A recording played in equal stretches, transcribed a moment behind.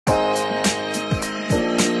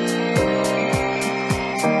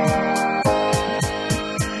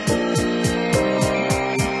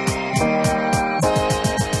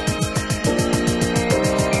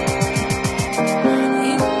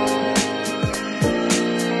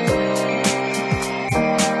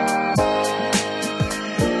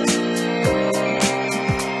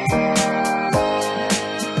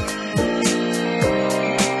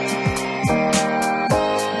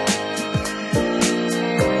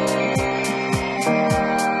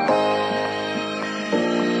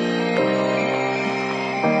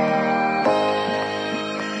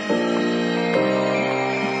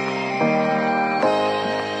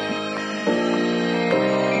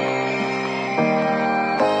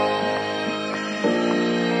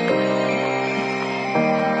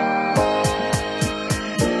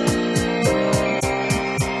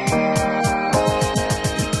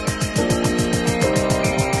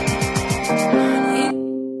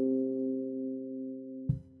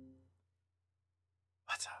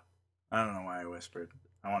I don't know why I whispered.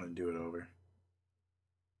 I want to do it over.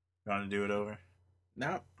 You want to do it over?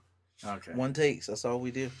 No. Okay. One takes. That's all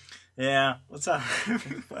we do. Yeah. What's up,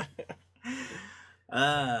 everybody?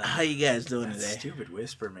 How you guys doing That today? stupid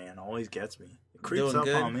whisper, man, always gets me. It creeps Doing up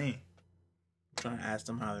good? on me. Trying to ask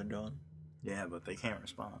them how they're doing. Yeah, but they can't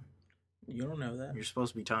respond. You don't know that. You're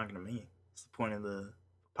supposed to be talking to me. That's the point of the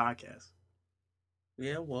podcast.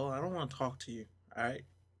 Yeah, well, I don't want to talk to you. All right.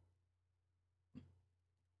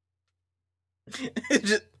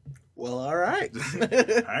 Well, all right. All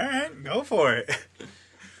right, go for it.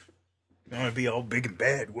 You want to be all big and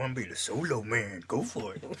bad. You want to be the solo man. Go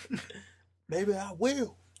for it. Maybe I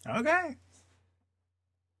will. Okay.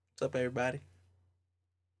 What's up, everybody?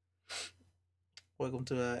 Welcome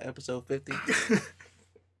to episode 50. Of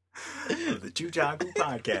the Chutaku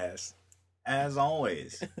Podcast. As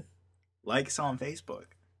always, like us on Facebook.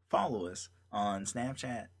 Follow us on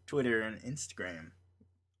Snapchat, Twitter, and Instagram.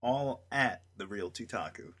 All at The Real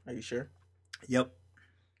Chutaku. Are you sure? Yep.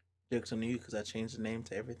 Joke's on you because I changed the name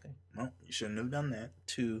to everything. Well, you shouldn't have done that.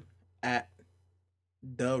 To at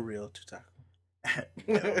The Real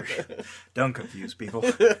Tutaku. Don't confuse people.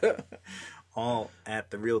 All at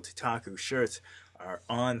The Real Chutaku shirts are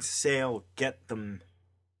on sale. Get them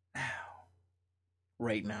now.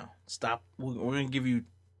 Right now. Stop. We're going to give you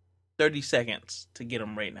 30 seconds to get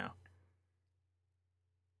them right now.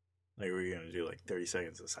 Like, were you going to do like 30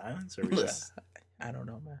 seconds of silence? Or we just... I don't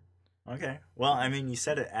know, man. Okay. Well, I mean, you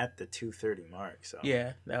said it at the 2:30 mark, so...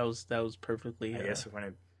 Yeah, that was perfectly... I guess when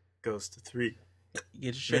it goes to 3... Get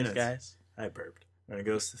your shirts, minutes. guys. I burped. When it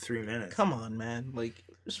goes to 3 minutes... Come on, man. Like,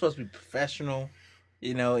 you're supposed to be professional,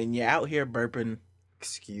 you know, and you're out here burping.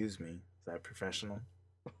 Excuse me. Is that professional?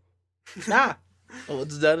 Nah.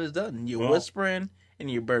 What's done is done. You're whispering and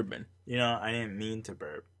you're burping. You know, I didn't mean to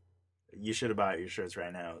burp. You should have bought your shirts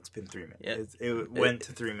right now. It's been 3 minutes. Yeah. It went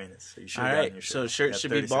to 3 minutes. So you should have All gotten right, your so shirts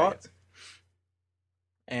should be 30 bought. seconds.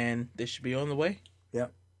 And they should be on the way.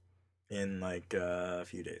 Yep. In like a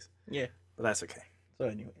few days. Yeah. But that's okay. So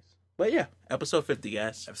anyways. But yeah, episode 50,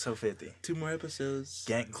 guys. Episode 50. 2 more episodes.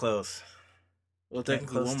 Getting close. Well, Getting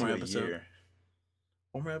technically close one more to a episode. year.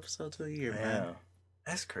 One more episode to a year, Yeah. man.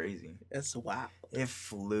 That's crazy. That's wild. It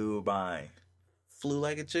flew by. Flew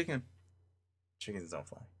like a chicken. Chickens don't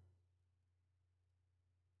fly.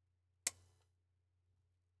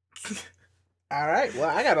 All right. Well,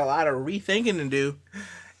 I got a lot of rethinking to do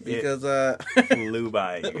because Flew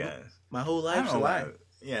by, you guys. my whole I don't life's a know lie. about-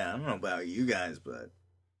 yeah, I don't know about you guys, but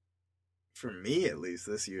for me at least,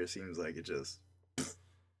 this year seems like it just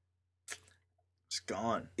it's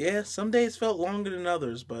gone. Yeah, some days felt longer than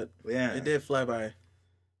others, but Yeah. it did fly by.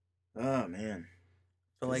 Oh man.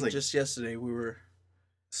 Felt Feels like just yesterday we were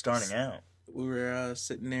starting out.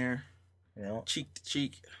 sitting there You know? cheek to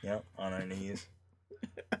cheek. Yep, on our knees.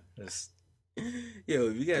 Just Yo,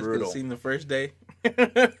 if you guys could Brutal. have seen the first day,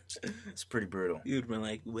 it's pretty brutal. you'd have been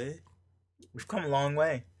like, what? We've come a long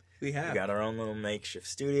way. We We have. got our own little makeshift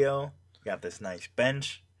studio. We got this nice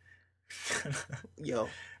bench. Yo,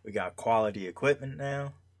 We got quality equipment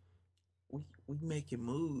now. we making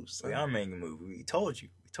moves. We son. are making a move. We told you.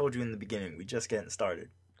 We told you in the beginning. We just getting started.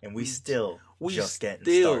 And we We still We just getting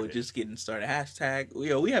still started. just getting started. Hashtag,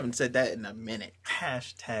 yo, we haven't said that in a minute.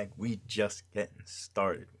 Hashtag we just getting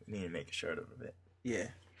started. We need to make a shirt out of it. Yeah.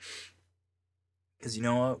 Because you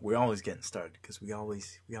know what? We're always getting started. Because we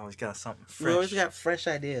always got something fresh. We always got fresh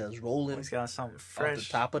ideas rolling Always got something off fresh.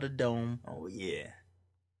 the top of the dome. Oh yeah.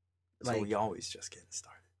 So Like- we always just getting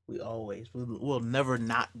started. We'll never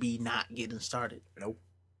not be not getting started. Nope.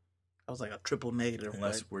 That was like a triple negative.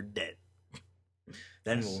 Unless but we're dead.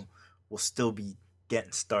 Then That's- we'll still be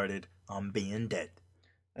getting started on being dead.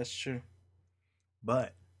 that's true.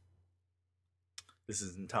 But this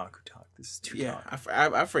isn't Taku Talk. This is Two Yeah, Talk.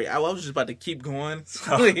 I forgot. I was just about to keep going.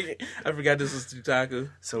 So- I forgot this was Tutaku.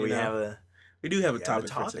 So you we know. have a We do have a we topic,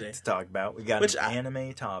 have a for today. to talk about. We got Which an I-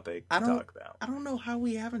 anime topic I to don't- talk about. I don't know how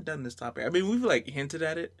we haven't done this topic. I mean, we've like hinted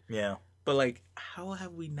at it, Yeah. but like, how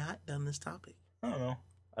have we not done this topic? I don't know.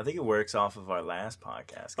 I think it works off of our last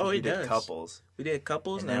podcast. 'cause Oh, we it did does. couples. We did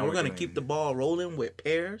couples, And and now we're we're gonna doing- keep the ball rolling with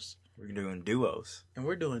pairs, We're doing duos. and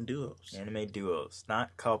we're doing duos, Anime duos.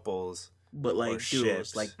 Not couples. but like or duos,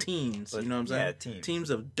 ships. like teams. But, you know what I'm saying? yeah, teams. Teams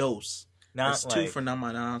of dos. Not That's like, two for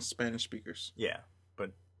non-Spanish speakers. yeah,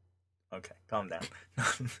 but okay, calm down.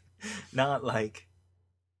 Not like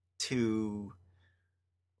two.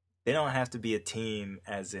 They don't have to be a team,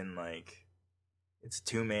 as in like it's a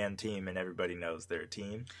 2-man team and everybody knows they're a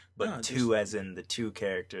team. But No, two, as in the two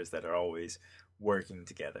characters that are always working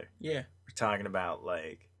together. Yeah, We're talking about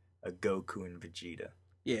like a Goku and Vegeta.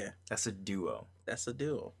 yeah, That's a duo. that's a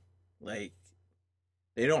duo. Like,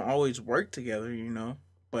 They don't always work together,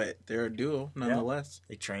 but they're a duo nonetheless.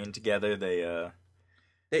 They train together. They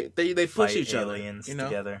They push fight each other, aliens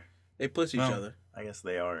together. They push each other. I guess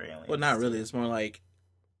they are aliens. Well, not really. It's more like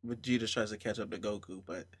Vegeta tries to catch up to Goku,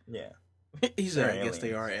 but yeah, he said, "I guess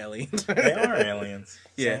they are aliens." They are aliens.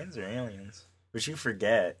 Yeah, Saiyans are aliens, but you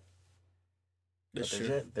forget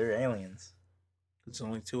that they're aliens. It's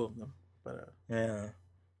only two of them, but yeah.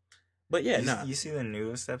 But yeah, You see the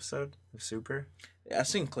newest episode of Super? Yeah, I've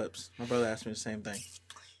seen clips. My brother asked me the same thing.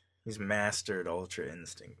 He's mastered Ultra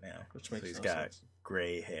Instinct now, which makes he's no got sense.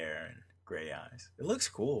 gray hair and gray eyes. It looks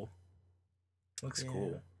cool.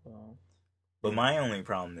 Cool. Well, But my only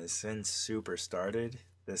problem is since Super started,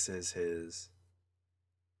 this is his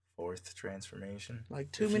 4th transformation.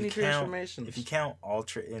 Like too many transformations. If you count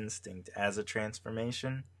Ultra Instinct as a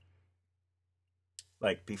transformation,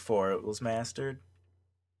 like before it was mastered,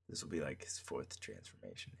 this will be like his 4th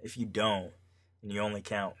transformation. If you don't, and you only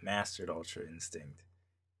count Mastered Ultra Instinct,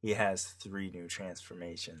 he has 3 new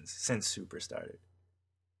transformations since Super started.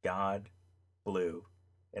 God, Blue,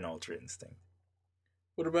 and Ultra Instinct.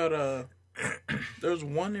 What about there was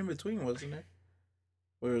one in between, wasn't there?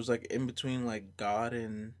 Where it was like in between like God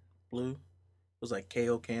and Blue? It was like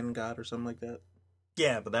Kaioken God or something like that?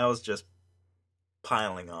 Yeah, but that was just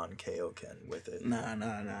piling on Kaioken with it. Nah,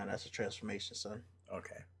 that's a transformation, son.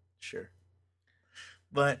 Okay, sure.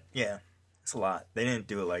 But yeah, it's a lot. They didn't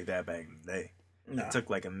do it like that back in the day. Nah. It took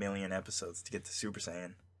like 1 million episodes to get to Super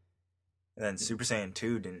Saiyan. And then Super Saiyan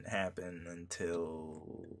 2 didn't happen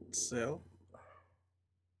until Cell?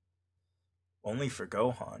 Only for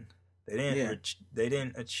Gohan. They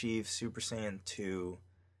didn't achieve Super Saiyan 2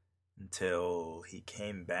 until he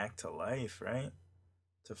came back to life, right?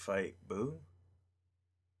 To fight Boo?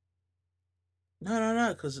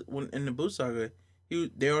 No, because when in the Boo Saga,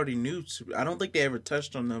 they already knew. I don't think they ever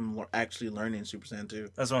touched on them actually learning Super Saiyan 2.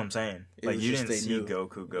 That's what I'm saying. It Like, was you just didn't they see knew.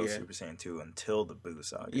 Goku go Yeah. Super Saiyan 2 until the Boo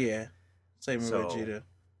Saga. Yeah. Same with So- Vegeta.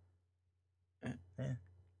 Yeah.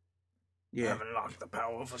 Yeah. Have unlocked the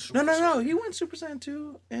power of a Super No. Saiyan. He went Super Saiyan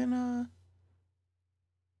 2 in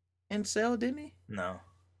Cell, didn't he? No.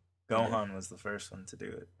 Gohan was the first one to do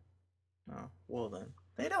it. Oh, well then.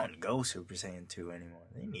 They don't go Super Saiyan 2 anymore.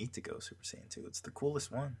 They need to go Super Saiyan 2. It's the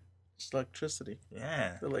coolest one. It's electricity.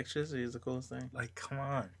 Yeah. The electricity is the coolest thing. Like, come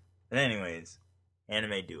on. But anyways,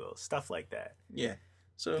 anime duos, stuff like that. Yeah.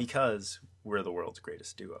 So Because we're the world's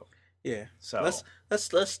greatest duo. yeah. So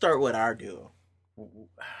Let's start with our duo.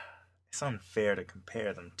 it's unfair to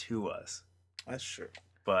compare them to us. That's true.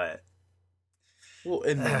 But We'll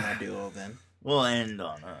end on our duo then. we'll end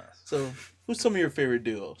on us. So, who's some of your favorite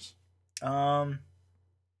duos?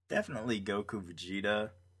 Definitely Goku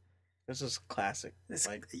Vegeta. This is classic. It's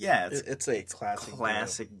Like, it's a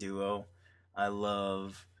classic duo. I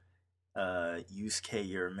love Yusuke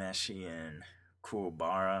Urameshi and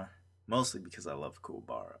Kuwabara, mostly because I love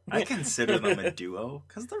Kuwabara. I consider them a duo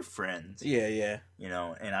because they're friends. Yeah. You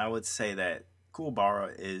know, and I would say that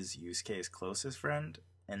Kuwabara is Yusuke's closest friend,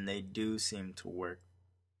 and they do seem to work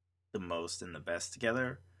the most and the best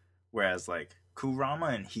together. Whereas, like, Kurama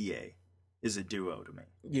and Hiei is a duo to me.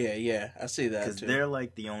 Yeah. I see that Because too. they're,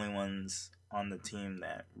 like, the only ones on the team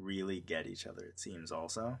that really get each other, it seems,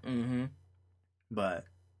 also. Mm-hmm. But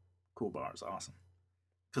Kuwabara's awesome.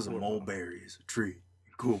 Because a Kuwabara. mulberry is a tree,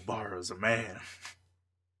 and Kuwabara is a man.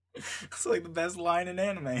 It's like the best line in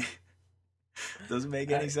anime. Doesn't make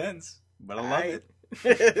any sense, but I love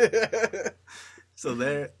it. So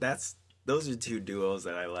those are 2 duos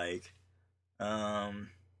that I like. That's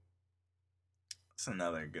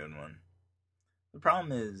another good one. The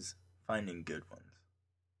problem is finding good ones.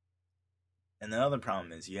 And the other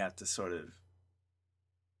problem is you have to sort of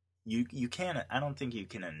you can't I don't think you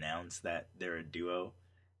can announce that they're a duo.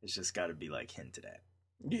 It's just got to be like hinted at,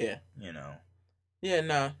 Yeah. you know. Yeah,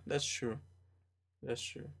 nah, that's true.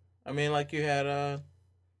 I mean, like you had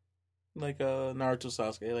Naruto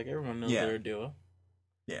Sasuke, like everyone knows Yeah. they're a duo.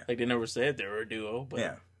 Yeah. Like they never said they were a duo, but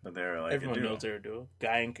Yeah, but they're like everyone a duo. knows they're a duo.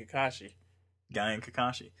 Guy and Kakashi. Guy and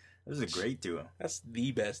Kakashi. This is a great duo, That's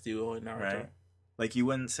the best duo in Naruto. right? Like you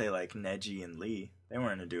wouldn't say like Neji and Lee. They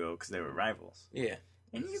weren't a duo because they were rivals. Yeah.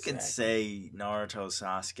 And you can Exactly. say Naruto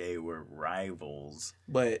Sasuke were rivals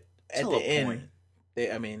But at to the a end,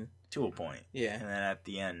 point. To a point. yeah, And then at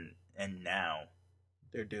the end, and now,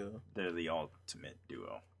 they're duo. they're the ultimate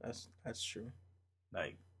duo. That's true.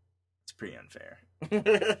 Like, it's pretty unfair.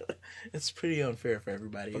 It's pretty unfair for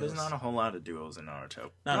everybody But else. there's not a whole lot of duos in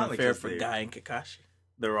Naruto. Not Probably unfair 'cause for Guy and Kakashi.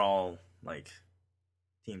 They're all, like,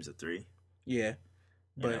 teams of 3. Yeah.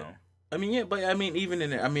 You But- know? I mean, yeah, but I mean, even in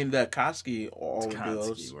the Akatsuki, all the Katsuki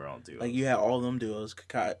duos. were all duos. Like, you had all them duos,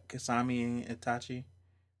 Kasami and Itachi.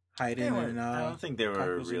 Hayden and I don't think they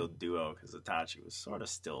were a Kakuzu. real duo because Itachi was sort of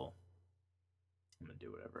still. I'm gonna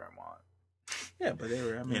do whatever I want. Yeah, but they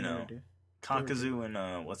were. I mean, You know, Kakuzu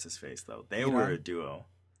and what's his face though? They were a duo.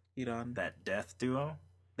 Hidan. That death duo.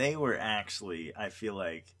 They were actually, I feel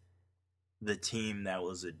like, the team that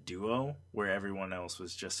was a duo where everyone else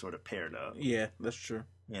was just sort of paired up. Yeah, that's true.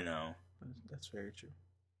 You know, That's very true.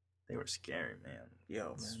 they were scary, man.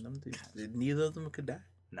 Yo, man, them dudes, neither of them could die.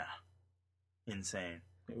 Nah, insane.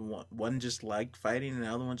 One just liked fighting, and the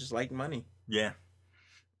other one just liked money. Yeah.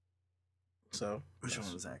 So Which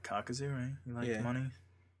one was that? Kakuzu, right? You liked money?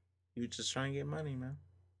 You just trying to get money, man.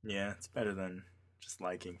 Yeah, it's better than just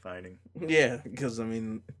liking fighting. Yeah, because I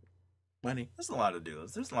mean, money. There's a lot of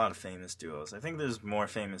duos. There's a lot of famous duos. I think there's more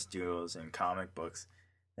famous duos in comic books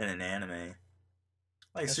than in anime.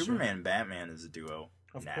 Like That's Superman true. and Batman is a duo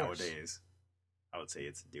Of nowadays. course. I would say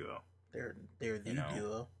it's a duo. They're the You know.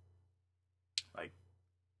 duo. Like,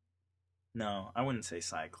 no, I wouldn't say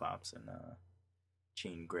Cyclops and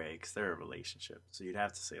Jean Grey because they're a relationship. So you'd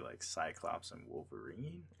have to say like Cyclops and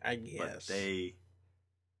Wolverine. I But guess. they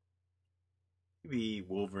maybe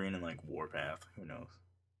Wolverine and like Warpath. Who knows?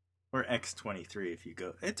 Or X-23 if you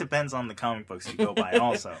go. It depends on the comic books you go by.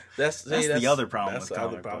 Also, that's the other problem that's with the other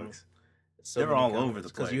comic problem. books. So They're many all comics, over the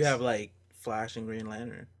because you place. have like Flash and Green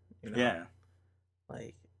Lantern. You know? Yeah,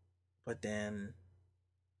 Like, but then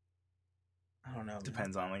I don't know. man.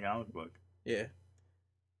 depends on the comic book. Yeah.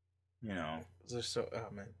 You know, There's so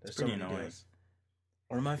man. There's it's so pretty many annoying. duos.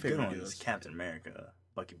 One of my Good favorite one duos. is Captain America,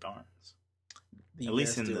 Bucky Barnes. The At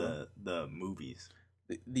least best in duo. the movies,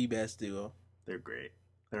 the best duo. they're great.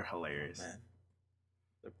 They're hilarious. Man,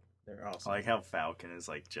 they're I awesome. like how Falcon is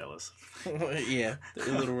like jealous Yeah,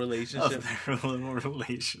 their little relationship. of their little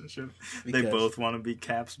relationship. They Because- both want to be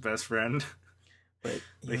Cap's best friend. But he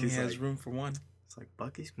Like, only he's has like- room for one. It's like,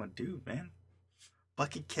 Bucky's my dude, man.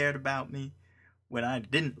 Bucky cared about me when I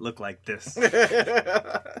didn't look like this.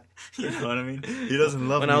 You know what I mean? He doesn't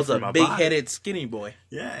love when me I was for a my big-headed skinny boy. body.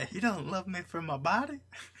 Yeah, he doesn't love me for my body.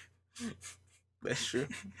 That's true.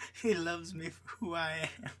 He loves me for who I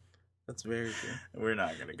am. That's very true. We're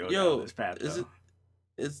not gonna go Yo, down this path, is though. it-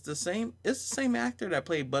 It's the same. It's the same actor that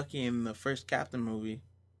played Bucky in the first Captain movie,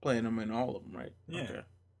 playing him in all of them, right? Yeah. Okay.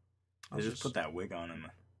 They just put that wig on him.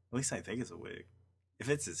 At least I think it's a wig. If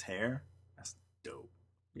it's his hair, that's dope.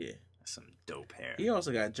 Yeah. That's some dope hair. He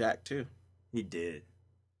also got Jack too. He did.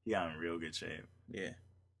 He got in real good shape. Yeah.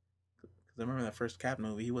 Because I remember that first Cap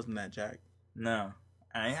movie, he wasn't that Jack. No.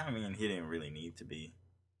 I mean, he didn't really need to be.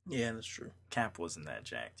 Yeah, that's true. Cap wasn't that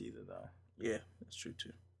jacked either, though. Yeah, that's true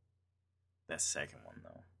too. That second one,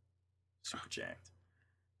 though. Super jacked.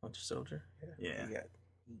 Winter Soldier. Yeah. He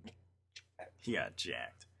got- He got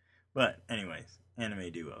jacked. But, anyways,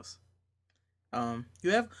 anime duos.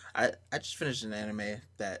 You have I just finished an anime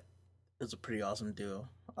that is a pretty awesome duo.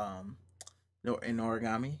 In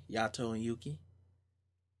Origami, Yato and Yuki,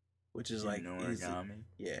 which is like In he's origami.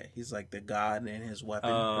 he's like the god and his weapon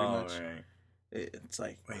Oh, pretty much. right. It's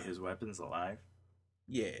like Wait, his weapon's alive?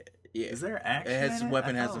 yeah. Is there action? his in it?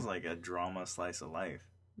 weapon I has thought it was a- like a drama slice of life.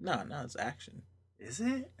 No, it's action. Is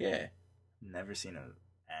it? Yeah, Never seen an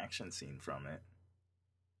action scene from it.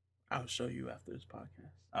 I'll show you after this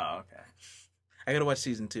podcast. Oh, okay. I gotta watch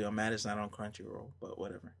season 2. I'm mad it's not on Crunchyroll, but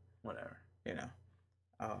whatever. Whatever. You know.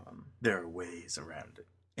 There are ways around it.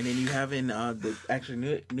 And then you have in the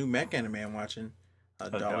actually new mech anime I'm watching,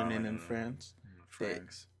 Darling and Friends.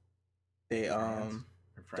 Franks. They Or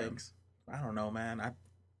Franks. I don't know, man.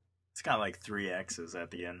 It's got like 3 X's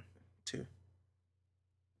at the end. 2.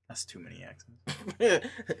 That's too many X's.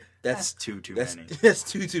 that's too that's many. that's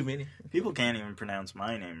too many. People can't even pronounce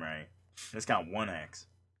my name right. It's got 1 X.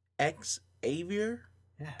 X Avier,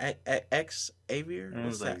 Yeah. X Avier. And it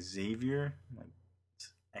What's was like that? Xavier. Like,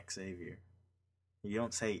 it's Xavier. You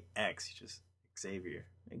don't say X, you just Xavier.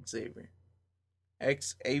 Xavier.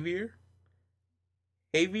 X Avier.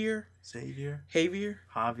 Javier. Xavier? Javier.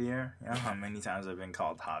 Javier? You know how many times I've been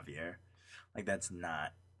called Javier? Like, that's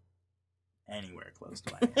not anywhere close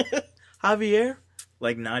to my name. Javier.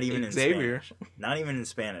 Like, not even in Xavier. Spanish. Not even in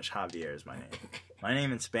Spanish, Javier is my name. My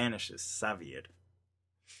name in Spanish is Xavier.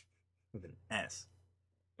 With an S.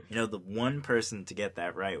 You know, the one person to get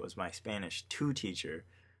that right was my Spanish 2 teacher,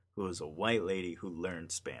 who was a white lady who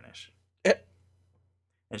learned Spanish.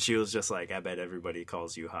 And she was just like, I bet everybody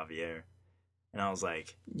calls you Javier. And I was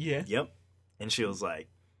like, Yeah. yep. And she was like,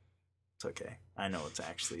 it's okay. I know it's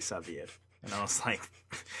actually Xavier. And I was like,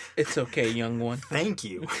 It's okay, young one. thank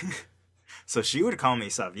you. So she would call me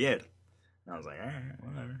Xavier. And I was like, all right,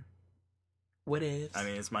 whatever. What is? I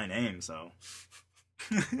mean, it's my name, so.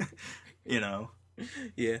 You know,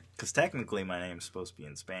 Yeah, Because technically, my name's supposed to be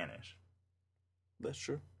in Spanish. that's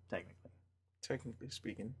true. Technically, Technically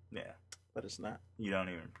speaking, yeah. but it's not. You're not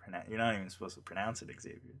even supposed to pronounce it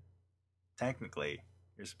Xavier. Technically,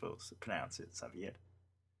 you're supposed to pronounce it Xavier.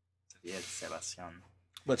 Xavier Sebastian.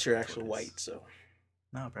 But you're actually Torres. white, so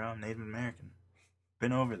No, bro, I'm Native American.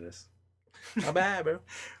 Been over this. my bad, bro.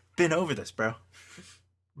 Been over this, bro.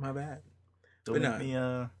 My bad. Don't But make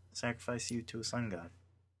me sacrifice you to a sun god.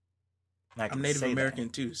 And I can I'm Native say American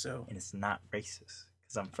that, too, so and it's not racist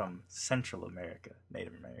because I'm from Central America,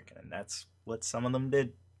 Native American, and that's what some of them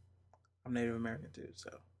did. I'm Native American too, so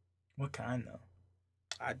What kind though?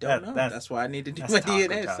 I don't know. That's why I need to do That's my taco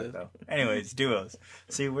DNA. talk, So. though. Anyways, duos.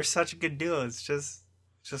 See, we're such a good duo. It's just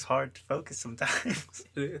hard to focus sometimes.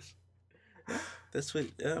 It is. That's what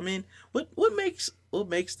I mean. What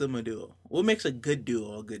makes them a duo? What makes a good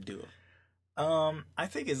duo a good duo? I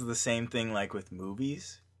think it's the same thing like with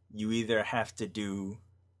movies. You either have to do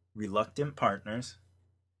reluctant partners,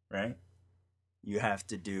 right? You have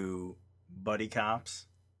to do buddy cops.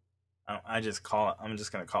 I'm just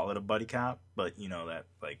gonna call it a buddy cop, but you know that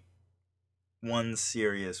like one's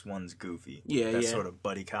serious, one's goofy. Yeah, that yeah. sort of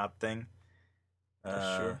buddy cop thing.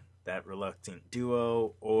 That's true. That reluctant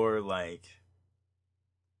duo, or like,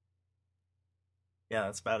 yeah,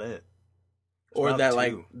 that's about it. Or about that two.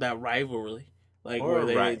 like that rivalry, like Or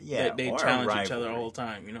where yeah, they or a challenge each other rivalry. all the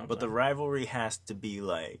time. You know, what But I'm the saying? rivalry has to be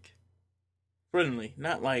like, friendly,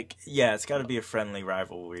 not like yeah, it's got to be a friendly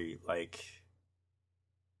rivalry, like.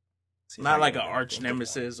 See if I not can like an even arch think of one.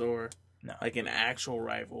 nemesis or No. like an actual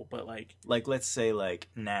rival, but like Let's say like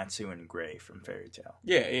Natsu and Gray from Fairy Tail.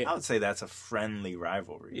 yeah, yeah. I would say that's a friendly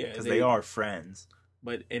rivalry. Yeah, because they- they are friends.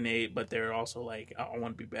 But they're also like I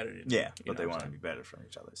want to be better than Yeah, you but know they what I'm want to saying? be better from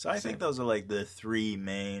each other. So I Same. think those are like the three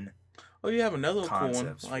main. Oh, you have another cool one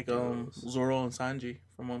Concepts for like duos. Zoro and Sanji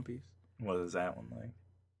from One Piece. What is that one like?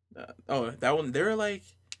 That one they're like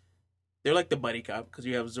the buddy cop because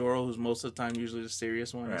you have Zoro who's most of the time usually the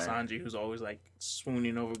serious one, Right. and Sanji who's always like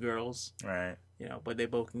swooning over girls, Right. you know. But they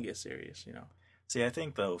both can get serious, you know. See, I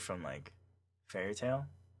think though from like Fairy Tail,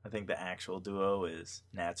 I think the actual duo is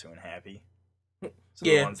Natsu and Happy. So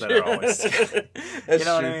the ones that are always together. That's You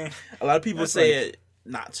know true. what I mean? A lot of people That's say it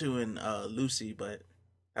Natsu and Lucy, but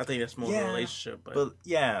I think that's more of a Yeah, relationship. But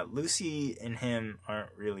yeah, Lucy and him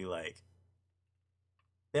aren't really like.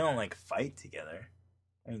 They don't like fight together.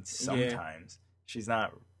 I mean, sometimes she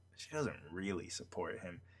doesn't really support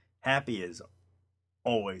him. Happy is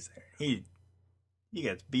always there. He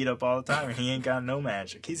gets beat up all the time, and he ain't got no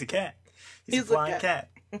magic. He's a cat. He's a flying cat.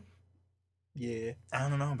 yeah, I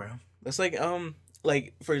don't know, bro. that's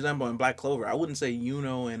like for example in Black Clover, I wouldn't say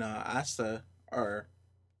Yuno and Asta are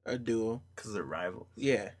a duo. Because they're rivals.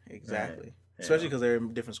 Yeah, exactly. Right. Especially Yeah. because they're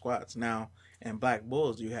in different squads. Now in Black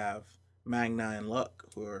Bulls, you have Magna and Luck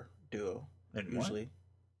who are duo And usually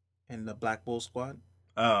in the Black Bull squad.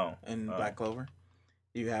 Oh, In Black Clover,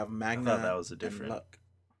 you have Magna. I thought that was a and different Luck.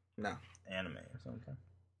 No, anime or something.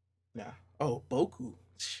 no. Oh, Boku.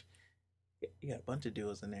 You got a bunch of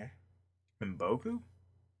duos in there. And Boku?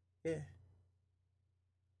 Yeah,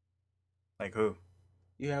 Like who?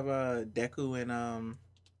 you have Deku and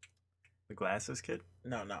The glasses kid?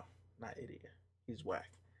 no, not idiot. He's whack.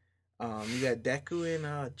 You got Deku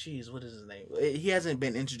and geez, what is his name? He hasn't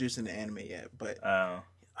been introduced in the anime yet, but Oh.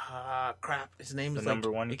 crap. His name The is number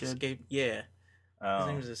like one kid? escape. Yeah, his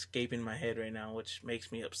name Oh. is escaping my head right now, which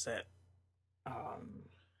makes me upset.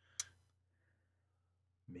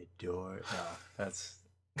 Midor. No, that's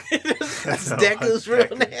that's no, Deku's real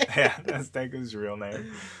Deku. name. Yeah, that's Deku's real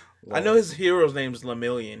name. I know his hero's name is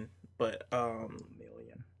Lemillion, but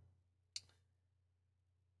Million.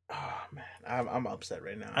 oh man, I'm upset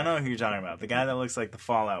right now. I know who you're talking about. The guy that looks like the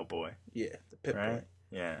Fallout Boy, Yeah, the Pip right? Boy.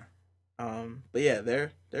 Yeah. But yeah,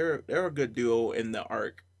 they're a good duo in the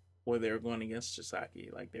arc where they're going against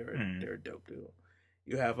Chisaki. Like they're a dope duo.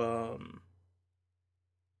 You have I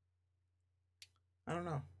don't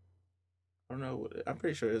know. I'm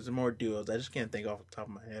pretty sure there's more duos. I just can't think off the top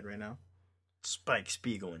of my head right now. Spike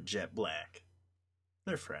Spiegel and Jet Black.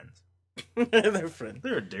 They're friends. They're friends.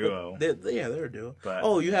 They're a duo. They're a duo. But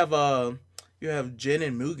Oh, you have Jin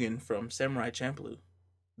and Mugen from Samurai Champloo.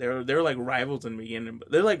 They're like rivals in the beginning,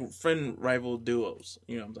 but they're like friend rival duos.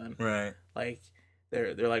 You know what I'm saying? right. Like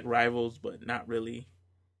they're like rivals, but not really,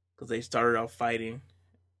 because they started off fighting.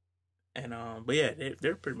 And but yeah,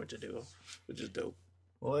 they're pretty much a duo, which is dope.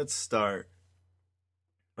 Well, let's start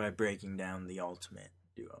by breaking down the ultimate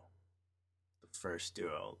duo. The first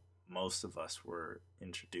duo most of us were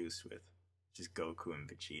introduced with, which is Goku and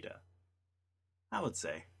Vegeta. I would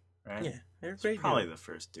say, right? Yeah, they're It's great. probably duo. the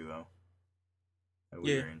first duo. that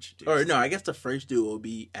we Yeah. were introduced Or no, to. I guess the first duo will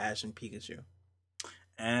be Ash and Pikachu.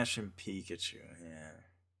 Ash and Pikachu, yeah.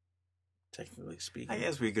 Technically speaking. I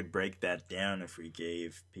guess we could break that down if we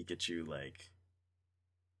gave Pikachu, like...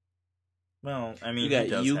 Well, I mean, You got he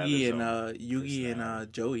does have Yugi his and own Yugi and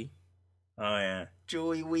personality. Joey, Oh, yeah.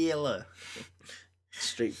 Joey Wheeler.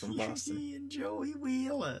 straight from Boston. Yugi and Joey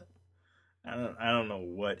Wheeler. I don't know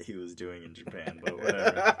what he was doing in Japan, but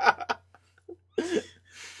whatever.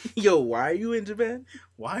 Yo, why are you in Japan?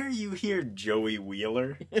 Why are you here, Joey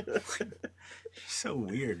Wheeler? So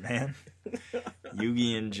weird, man.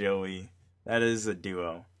 Yugi and Joey. That is a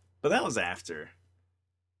duo. But that was after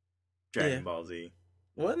Dragon Ball Z.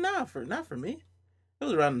 Well, not for me. It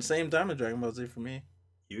was around the same time as Dragon Ball Z for me.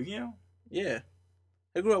 Yu-Gi-Oh? Yeah,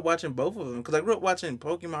 I grew up watching both of them because I grew up watching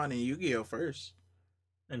Pokemon and Yu-Gi-Oh first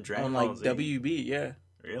And Dragon on Ball like Z? WB. Yeah,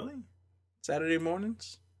 Really? Saturday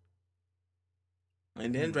mornings.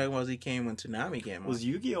 And then Dragon Ball Z came when Toonami came out. Was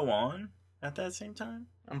Yu-Gi-Oh on at that same time?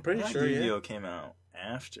 I'm pretty I thought sure. Yu-Gi-Oh Yeah. came out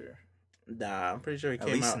after. Nah, I'm pretty sure it At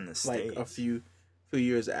came least out in the like a States. few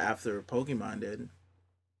years after Pokemon did.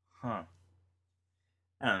 Huh.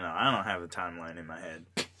 I don't know. I don't have a timeline in my head.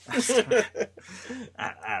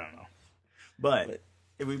 I don't know. But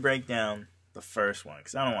if we break down the first one,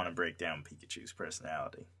 because I don't want to break down Pikachu's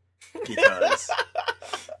personality, because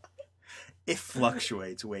it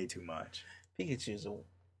fluctuates way too much. Pikachu's a.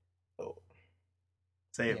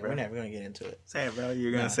 Say it, bro. We're never gonna get into it. Say it, bro.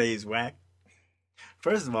 You're gonna Nah. say he's whack.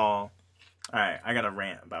 First of all right, I gotta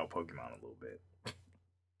rant about Pokemon a little bit.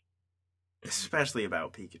 Especially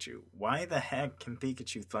about Pikachu. Why the heck can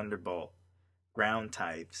Pikachu Thunderbolt ground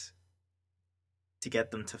types to get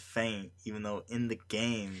them to faint, even though in the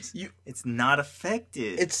games it's not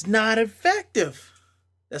effective? It's not effective.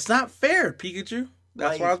 That's not fair, Pikachu.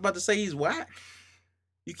 That's Like- why I was about to say he's whack.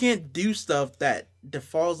 You can't do stuff that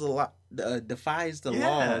defies the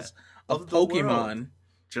laws of of the world. Pokemon.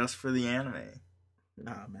 Just for the anime.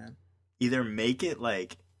 Nah, man. Either make it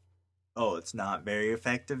like, oh, it's not very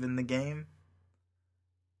effective in the game.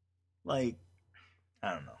 Like,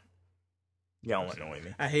 I don't know. Y'all annoy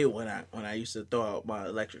me. I hate when I used to throw out my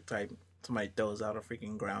electric type. Somebody throws out a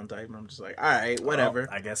freaking ground type, and I'm just like, all right, whatever. Well,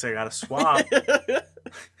 I guess I gotta swap.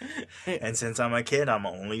 And since I'm a kid, I'm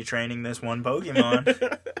only training this one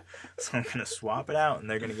Pokemon. So I'm gonna swap it out, and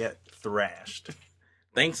they're gonna get thrashed.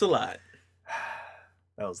 Thanks a lot.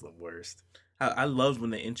 That was the worst. I loved when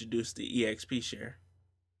they introduced the EXP share.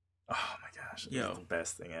 Oh my gosh, it Yo. was the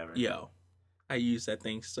best thing ever. Yo, I use that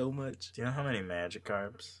thing so much. Do you know how many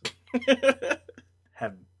Magikarps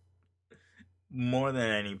have more than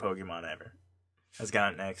any Pokemon ever has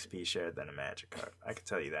gotten XP shared than a Magikarp? I can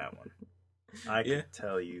tell you that one. I can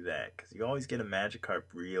tell you that because you always get a Magikarp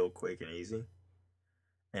real quick and easy,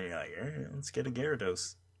 and you're like, let's get a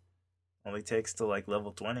Gyarados. Only takes to like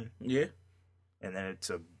level 20, Yeah, and then it's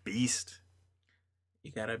a beast.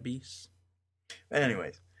 you got a beast. But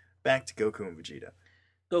anyways, back to Goku and Vegeta.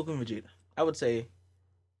 Goku and Vegeta. I would say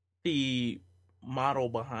the model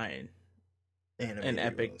behind an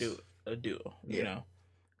epic duo. You know,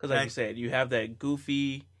 because like you said, you have that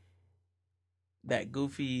goofy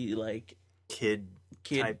like kid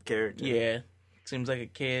type character. Yeah, seems like a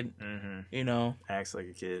kid. Mm-hmm. You know, Acts like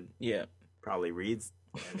a kid. yeah. Probably reads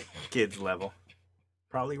at a kid's level.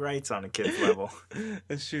 Probably writes on a kid's level.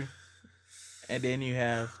 That's true. And then you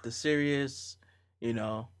have the serious, you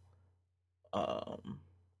know,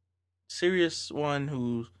 serious one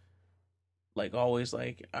who's like always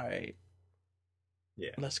like, all right,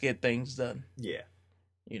 Yeah. let's get things done. Yeah.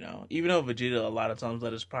 You know, even though Vegeta a lot of times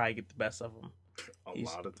let us probably get the best of him. A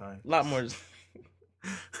lot of times. A lot more.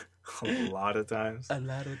 A lot of times. A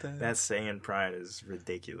lot of times. That Saiyan pride is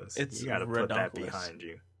ridiculous. It's you gotta put that redonkulous. behind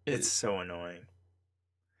you. It's so annoying.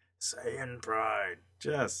 Saiyan pride.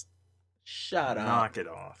 Just Shut up. knock it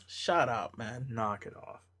off. Shut up, man. Knock it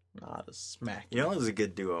off. Nah, to smack You know, it was a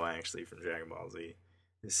good duo actually from Dragon Ball Z.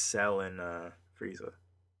 Is Cell and Frieza.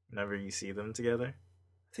 Whenever you see them together,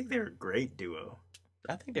 I think they're a great duo.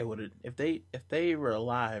 I think they would have if they were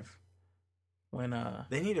alive when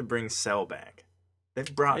They need to bring Cell back.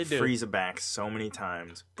 They've brought They do. Frieza back so many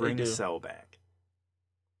times. Bring do. Cell back.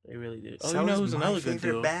 they really did. Oh, Cell you know is who's my another good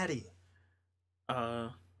favorite duo?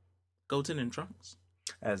 baddie. Goten and Trunks.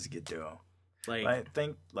 That's a good duo. Like, I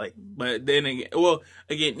think but then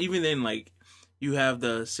again, even then, like you have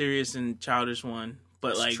the serious and childish one,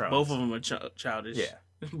 but It's like Trunks. both of them are childish. yeah.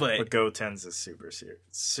 but But Goten's is super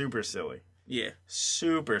silly, yeah,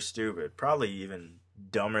 super stupid. Probably even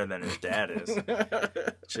dumber than his dad is,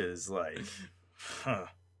 which is like,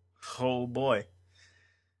 oh boy.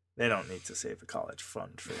 They don't need to save a college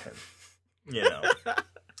fund for him. You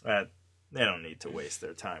know, they don't need to waste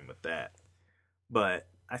their time with that. But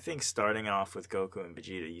I think starting off with Goku and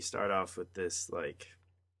Vegeta, you start off with this, like,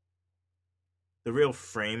 the real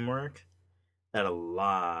framework that a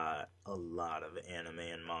lot of anime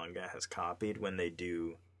and manga has copied when they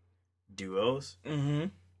do duos,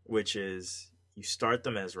 which is you start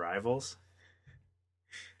them as rivals,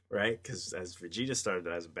 right? Because as Vegeta started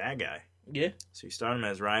as a bad guy. Yeah. So you start them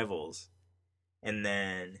as rivals, and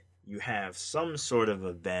then you have some sort of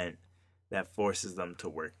event that forces them to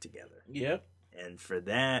work together. Yep. And for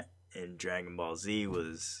that, in Dragon Ball Z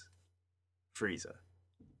was Frieza,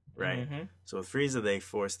 right? So with Frieza, they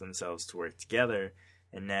forced themselves to work together,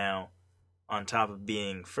 and now, on top of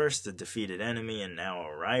being first a defeated enemy and now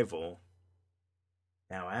a rival,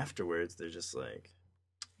 now afterwards they're just like,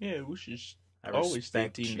 yeah, we should I always stay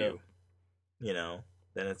respect teamed you. up. You know,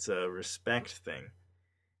 then it's a respect thing.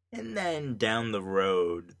 And then down the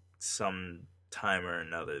road, some time or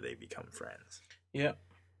another, they become friends. Yep.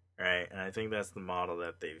 Right? And I think that's the model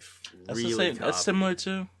that they've That's really the same. copied. That's similar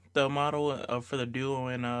to the model for the duo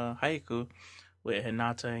in Haiku with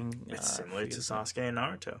Hinata and... It's similar to Sasuke and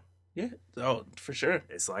Naruto. Yeah. Oh, for sure.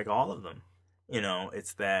 It's like all of them. You know,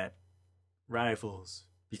 it's that rivals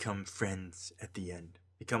become friends at the end.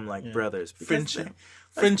 Become like brothers.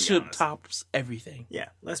 Friendship tops everything. Yeah,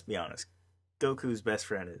 let's be honest. Goku's best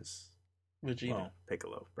friend is Vegeta. Well,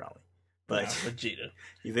 Piccolo, probably. But Vegeta.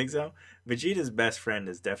 You think so? Vegeta's best friend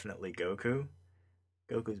is definitely Goku.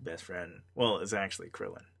 Goku's best friend, well, is actually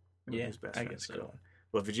Krillin. Goku's best friend is Krillin.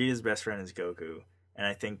 But Vegeta's best friend is Goku, and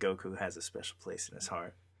I think Goku has a special place in his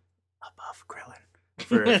heart above Krillin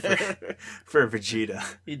for Vegeta.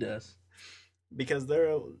 He does. Because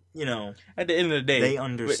they're, you know, at the end of the day, they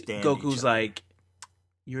understand. Goku's like,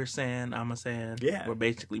 you're a Saiyan, I'm a Saiyan. Yeah. We're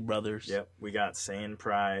basically brothers. Yep. We got Saiyan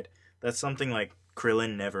pride. That's something like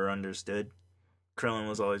Krillin never understood. Krillin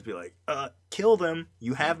was always be like, kill them.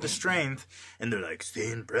 You have the strength. And they're like,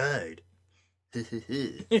 Saiyan pride. And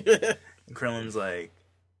Krillin's like,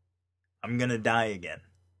 I'm gonna die again.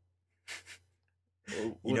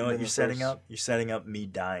 You know what you're setting up? You're setting up me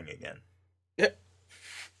dying again. Yep.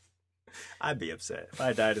 I'd be upset. If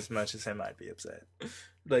I died as much as him, I'd be upset.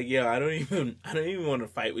 Like, yeah, I don't even want to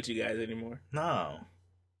fight with you guys anymore. No.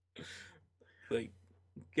 Like,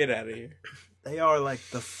 get out of here. They are like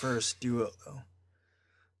the first duo, though.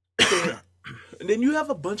 And then you have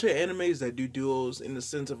a bunch of animes that do duos in the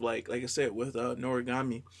sense of like I said with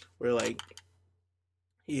Noragami, where like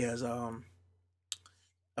he has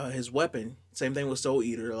his weapon. Same thing with Soul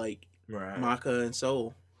Eater, like Maka and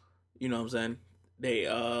Soul. You know what I'm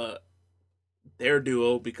saying? They're a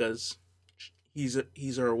duo because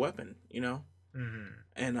he's her weapon, you know? Mm-hmm.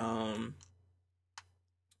 And oh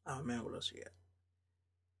man, what else you got?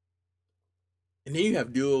 And then you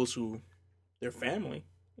have duos who they're family,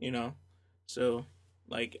 you know? So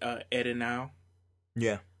like Ed and Now.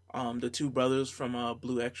 Yeah. The two brothers from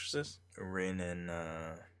Blue Exorcist. Rin and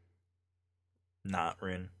not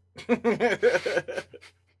Rin. I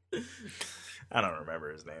don't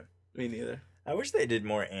remember his name. Me neither. I wish they did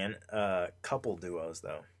more couple duos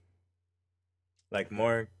though. Like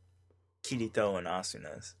more Kirito and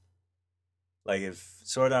Asuna's. Like if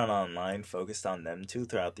Sword Art Online focused on them two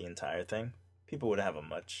throughout the entire thing, people would have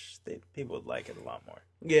people would like it a lot more.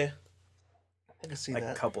 Yeah. I can see like that.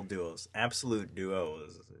 Like couple duos. Absolute Duo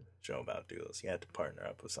was a show about duos. You had to partner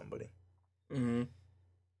up with somebody. Mm-hmm.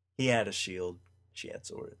 He had a shield. She had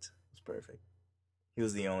swords. It was perfect. He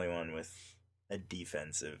was the only one with a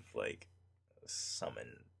defensive, like,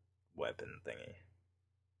 summon weapon thingy.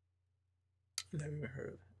 Never even heard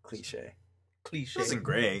of it. Cliche. It wasn't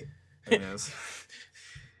great. I mean,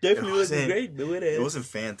 definitely wasn't great, but it wasn't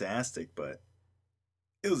fantastic, but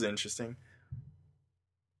it was interesting.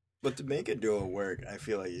 But to make a duo work, I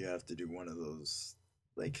feel like you have to do one of those,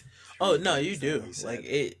 like... Oh, no, you do. Like,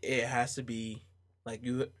 it has to be... Like,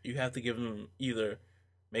 you have to give them either...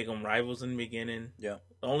 Make them rivals in the beginning. Yeah.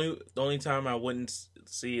 The only time I wouldn't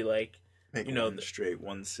see, like... Make one straight,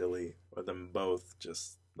 one silly, or them both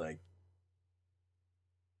just, like...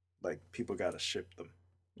 Like, people gotta ship them.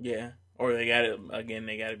 Yeah. Or they gotta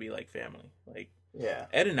be, like, family. Like... Yeah.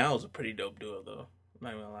 Ed and Al is a pretty dope duo, though. I'm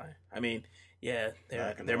not gonna lie. I mean... Yeah,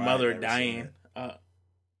 their mother dying. Alright,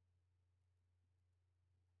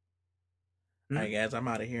 guys, I'm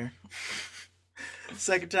out of here.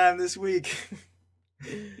 Second time this week.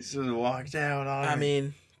 He just walked out on I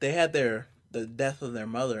mean, they had the death of their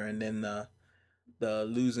mother and then the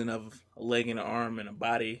losing of a leg and an arm and a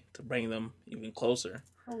body to bring them even closer.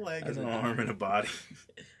 A leg and an arm and a body.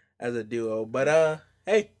 As a duo. But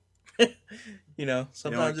hey. You know,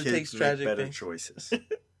 sometimes it takes tragic better things. choices.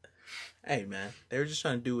 Hey, man, they were just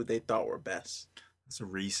trying to do what they thought were best. Let's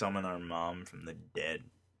resummon our mom from the dead.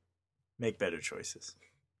 Make better choices.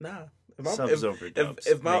 Nah, Subs over dubs.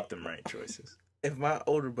 if my Make them right choices. if my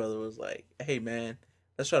older brother was like, "Hey, man,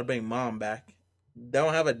 let's try to bring mom back," they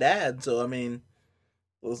don't have a dad, so I mean,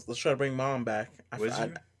 let's try to bring mom back. Would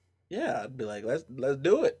you? Yeah, I'd be like, let's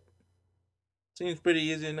do it. Seems pretty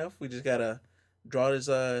easy enough. We just gotta draw this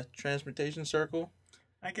transportation circle.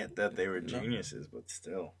 I get that they were No. geniuses, but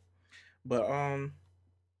still. But and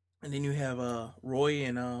then you have Roy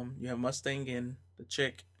and you have Mustang and the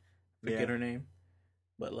chick, forget her name,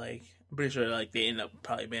 but like I'm pretty sure like they end up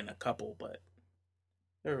probably being a couple, but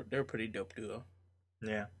they're a pretty dope duo.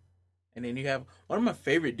 Yeah. And then you have one of my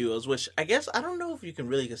favorite duos, which I guess I don't know if you can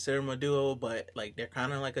really consider them a duo, but like they're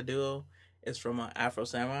kind of like a duo. It's from Afro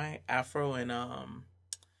Samurai, Afro and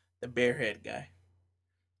the Bearhead guy.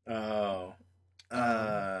 Oh.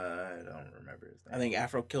 I don't remember his name. I think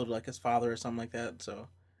Afro killed like his father or something like that. So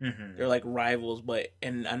Mm-hmm. they're like rivals, but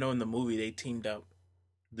and I know in the movie they teamed up.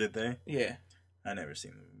 Did they? Yeah. I never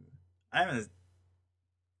seen the movie.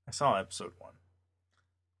 I saw episode 1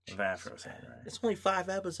 of Afro Samurai. It's only 5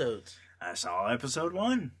 episodes. I saw episode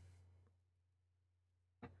 1.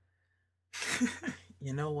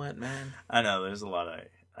 You know what, man? I know there's a lot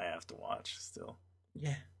I have to watch still.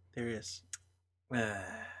 Yeah, there is.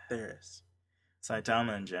 There is.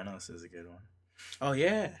 Saitama and Genos is a good one. Oh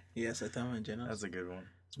yeah, yes, Saitama and Genos. That's a good one.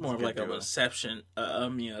 It's more of like a obsession.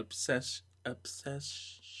 Obsession.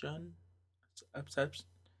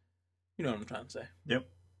 You know what I'm trying to say. Yep.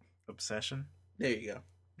 Obsession. There you go.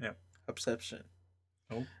 Yep. Obsession.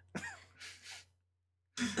 Oh.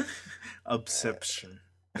 Obsession.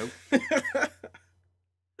 Nope.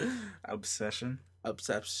 Obsession.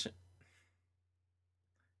 Obsession.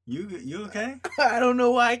 You okay? I don't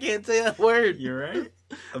know why I can't say that word. You're right.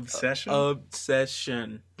 Obsession.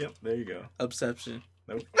 Obsession. Yep. There you go. Obsession.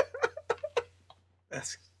 Nope.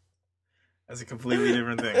 That's a completely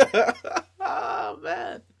different thing. Oh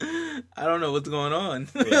man, I don't know what's going on.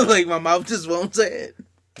 Yeah. Like my mouth just won't say it.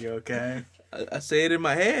 You okay? I say it in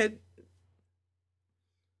my head.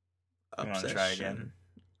 You want to try again?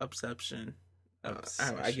 Obsession.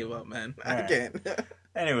 Obsession. I give up, man. All I right. can't.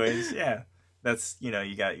 Anyways, yeah. That's, you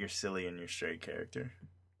got your silly and your straight character.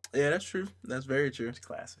 Yeah, that's true. That's very true. It's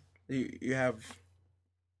classic. You have.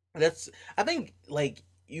 That's. I think like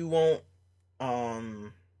you won't.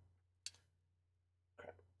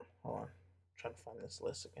 Hold on. I'm trying to find this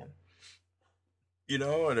list again.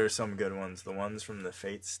 What are some good ones? The ones from the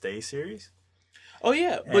Fate Stay series? Oh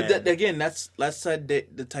yeah, but And- again, that's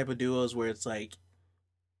the type of duos where it's like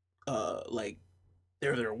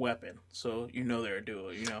they're their weapon, so they're a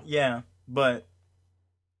duo. Yeah, but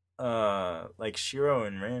like Shiro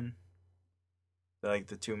and Rin, they're like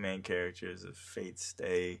the two main characters of Fate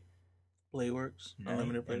Stay Blade Works,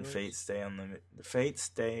 Unlimited Blade and Works. Fate Stay Unlimited. Fate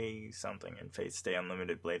Stay something and Fate Stay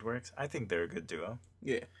Unlimited Blade Works. I think they're a good duo.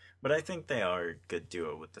 Yeah, But I think they are a good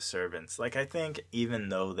duo with the servants. Like, I think even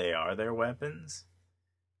though they are their weapons,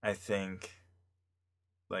 I think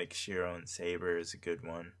like Shiro and Saber is a good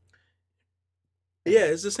one. yeah,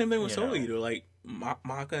 it's the same thing with You Soul know. Eater. Like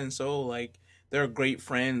Maka and Soul, like they're great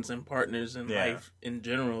friends and partners in Yeah. life in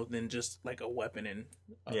general than just like a weapon and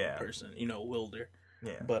a Yeah. person. Wielder.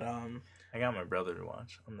 Yeah. But I got my brother to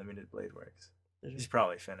watch Unlimited Blade Works. Did you? He's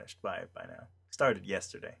probably finished by it by now. Started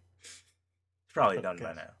yesterday. He's probably done by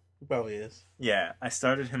Okay. now. he probably is. Yeah, I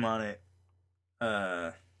started him on it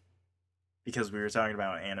because we were talking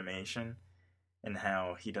about animation and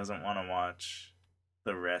how he doesn't want to watch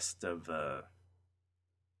the rest of the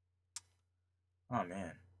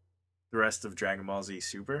rest of Dragon Ball Z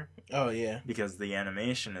Super Oh yeah, because the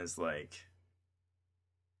animation is like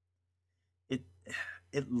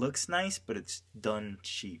it looks nice, but it's done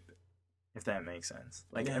cheap, if that makes sense.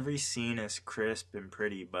 Like Yeah. every scene is crisp and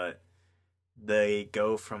pretty, but they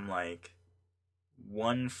go from like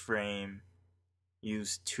one frame,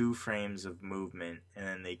 use 2 frames of movement, and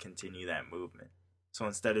then they continue that movement. So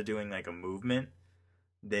instead of doing like a movement,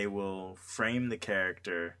 they will frame the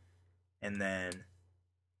character and then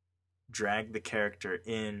drag the character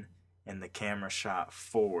in and the camera shot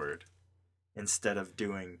forward instead of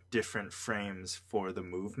doing different frames for the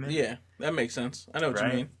movement. yeah, that makes sense. I know what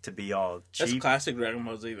right? you mean. To be all That's cheap. classic Dragon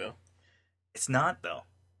Ball Z though. It's not though.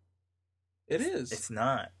 It is. It's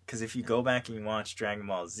not, because if you go back and you watch Dragon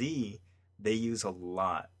Ball Z, they use a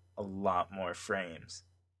lot more frames.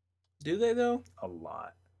 Do they though? A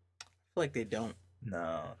lot. I feel like they don't.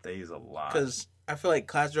 No, they use a lot. Because I feel like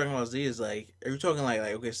classic Dragon Ball Z is like, are you talking like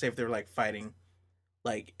okay, say if they're like fighting,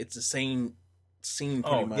 like it's the same scene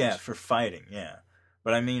pretty much. yeah, for fighting, yeah.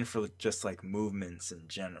 But I mean for just like movements in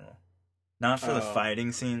general. Not for the Oh.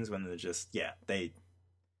 fighting scenes when they're just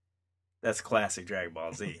that's classic Dragon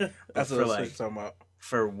Ball Z. But That's for what I like was talking about.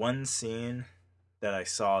 for one scene that I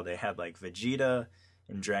saw, they had like Vegeta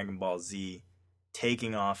in Dragon Ball Z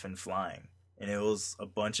taking off and flying. And it was a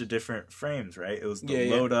bunch of different frames, right? It was the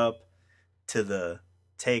load up to the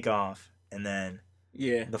takeoff and then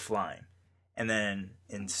Yeah. the flying. And then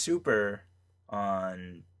in Super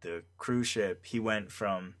on the cruise ship, he went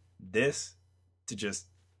from this to just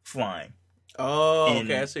flying. Oh, in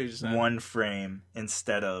okay. I see what you're saying. one frame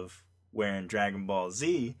instead of where in Dragon Ball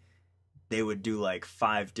Z they would do like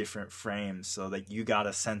 5 different frames so that you got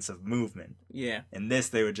a sense of movement. Yeah. In this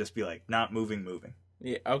they would just be like not moving.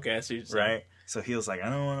 Yeah. Okay. I see what you're saying. Right? So he was like, I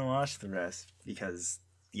don't want to watch the rest because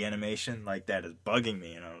the animation like that is bugging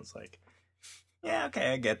me. And I was like, yeah,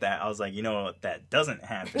 okay, I get that. I was like, you know what that doesn't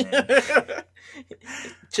happen in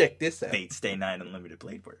Check this out. Fate Stay Night Unlimited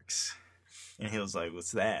Blade Works. And he was like,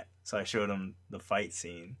 what's that? So I showed him the fight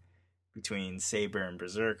scene between Saber and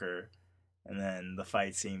Berserker, and then the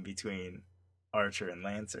fight scene between Archer and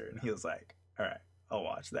Lancer. And he was like, all right, I'll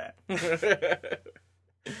watch that.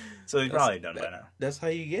 So he's probably done by now. That's how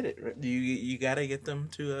you get it. Right? You gotta get them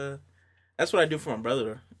to. That's what I do for my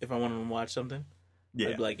brother if I want him to watch something. Yeah.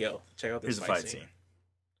 I'd be like, yo, check out this Here's a fight scene.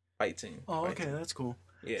 Fight scene. Oh, Fight okay, scene. that's cool.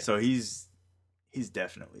 Yeah. So he's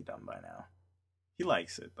definitely done by now. He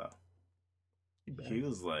likes it though. He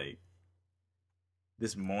was like,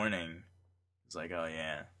 this morning, he was like, oh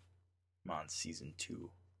yeah, I'm on season 2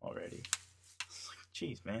 already. I was like,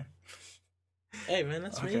 jeez, man. Hey man,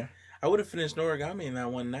 that's me. I would have finished Noragami in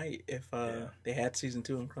that one night if they had season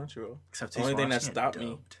 2 on Crunchyroll. Except the only thing that stopped me.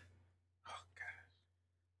 Dubbed. Oh god.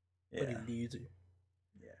 Yeah. What did you do?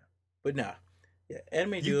 Yeah. But nah. Yeah.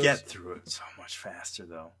 Anime You duos. get through it so much faster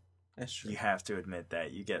though. That's true. You have to admit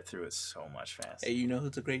that. You get through it so much faster. Hey, you know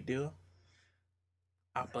who's a great duo?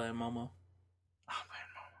 Appa and Momo. Appa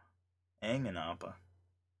and Momo. Aang and Appa.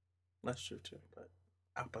 That's true too, but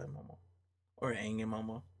Appa and Momo. Or Aang and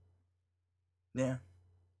Momo. Yeah.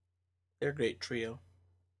 They're a great trio.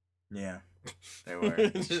 Yeah. They were.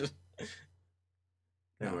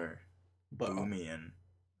 They were. But, Boomy and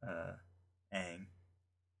Aang.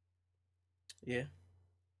 Yeah.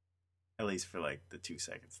 At least for like the 2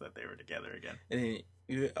 seconds that they were together again. And then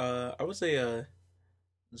you I would say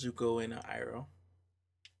Zuko and Iroh.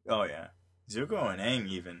 Oh yeah. Zuko and Aang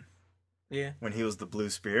even. Yeah. When he was the blue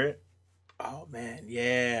spirit. Oh man,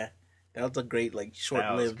 yeah. That was a great like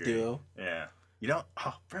short-lived duo. Yeah. You don't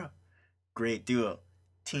bro. Great duo.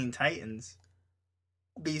 Teen Titans.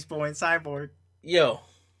 Beast Boy and Cyborg. Yo.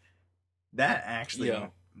 That actually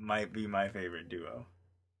might be my favorite duo.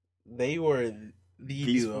 They were the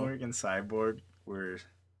Beast duo. Boy and Cyborg were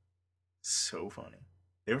so funny.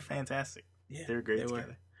 They were fantastic. Yeah, they were great they together.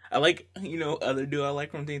 Were. I like, other duo I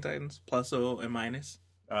like from Teen Titans, Pluso and Minus.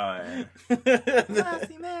 Oh, yeah. They're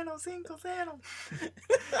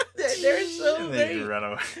so great. Run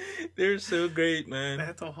away. They're so great, man. They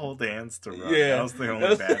had to hold hands to run. Yeah. That was the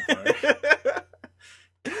only bad part.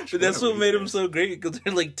 But that's what made them so great, because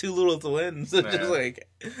they're like two little twins. They're just like...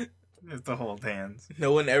 Just to hold hands.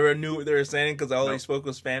 No one ever knew what they were saying, because all they spoke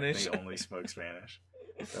was Spanish. They only spoke Spanish.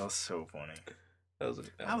 That was so funny.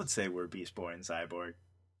 I would say we're Beast Boy and Cyborg.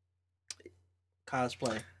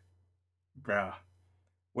 Cosplay. Bro.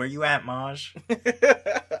 Where you at, Maj?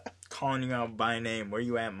 Calling you out by name. Where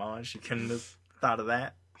you at, Maj? You couldn't have thought of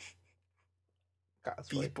that? Cosplay.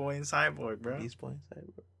 Beast Boy and Cyborg, bro. Beast Boy and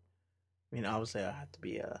Cyborg. I mean, obviously, I have to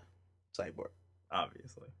be a Cyborg.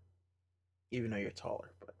 Obviously. Even though you're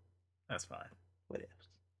taller, but... That's fine. What else?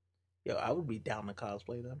 Yo, I would be down to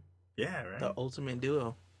cosplay them. Yeah, right? The ultimate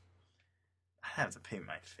duo. I'd have to paint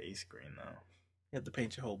my face green, though. You have to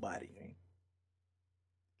paint your whole body green.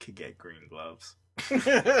 Could get green gloves.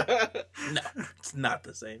 No, it's not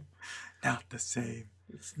the same. Not the same.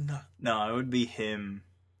 It's not. No, it would be him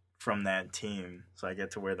from that team. So I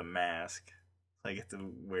get to wear the mask. So I get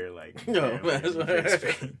to wear like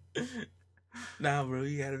Nah, bro,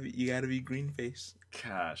 you gotta be green face.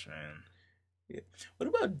 Gosh, man. Yeah. What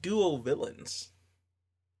about duo villains?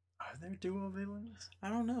 Are there duo villains? I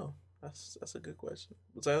don't know. That's a good question.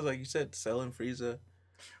 Besides, like you said, Cell and Frieza.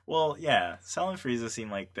 Well, yeah, Cell and Frieza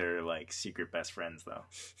seem like they're like secret best friends, though.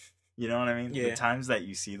 You know what I mean? Yeah. The times that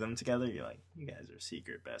you see them together, you're like, you guys are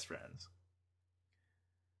secret best friends.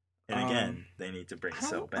 And again, they need to bring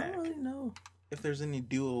Cell back. I don't really know if there's any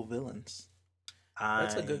duo villains.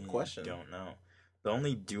 That's a good question. I don't know. The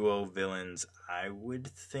only duo villains I would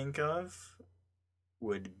think of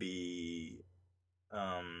would be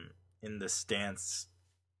in the stance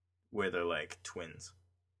where they're like twins.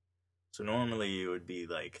 So normally it would be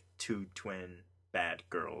like 2 twin bad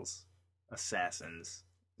girls assassins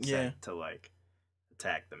Yeah, sent to like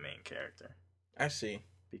attack the main character I see.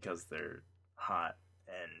 because they're hot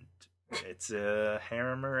and it's a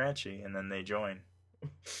harem or ecchi, and then they join.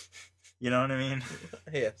 You know what I mean?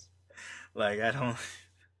 Yes. Like I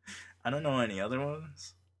don't know any other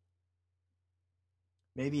ones.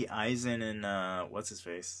 Maybe Aizen and what's his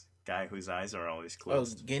face? Guy whose eyes are always Oh,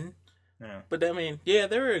 closed. Gin. Yeah. But I mean, yeah,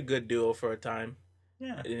 they were a good duo for a time.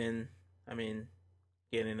 Yeah. And then, I mean,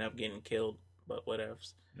 ended up getting killed, but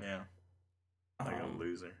whatevs. Yeah. Like a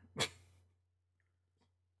loser.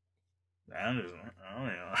 I don't know.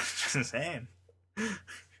 I'm just saying.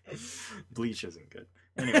 Bleach isn't good.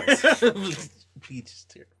 Anyways. Bleach is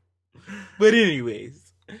terrible. But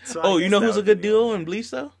anyways. So Oh, you know who's a good duo one. in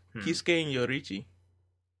Bleach though? Kisuke and Yorichi.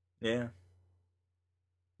 Yeah.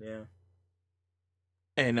 Yeah.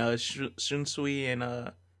 And Shunsui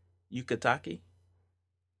and Yukataki.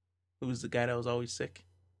 Who was the guy that was always sick.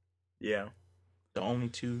 Yeah. The only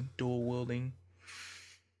two dual wielding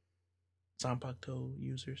Zanpakuto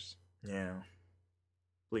users. Yeah.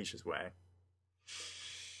 Bleach is whack.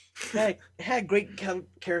 Had great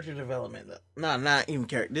character development though. No, not even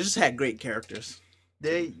character. They just had great characters.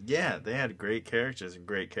 They had great characters and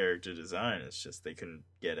great character design. It's just they couldn't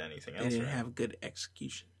get anything else They didn't right. have good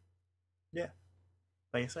execution. Yeah.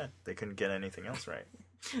 Like I said, they couldn't get anything else right.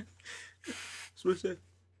 That's what I said.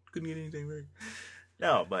 Couldn't get anything right.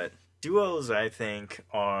 No, but duos, I think,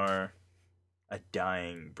 are a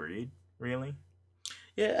dying breed, really.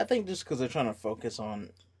 Yeah, I think just because they're trying to focus on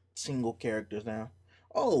single characters now.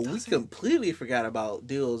 Oh, we completely forgot about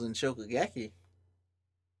duos in Shokugeki.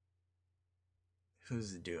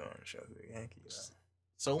 Who's the duo in Shokugeki, though?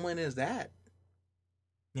 Someone is that.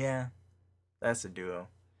 Yeah, that's a duo.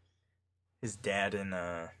 His dad and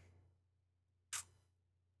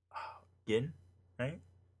Gin, right?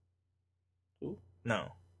 Who?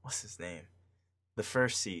 No, what's his name? The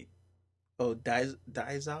first seat. Oh,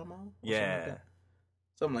 Daizama? Yeah,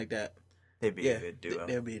 something like that. They'd be a good duo.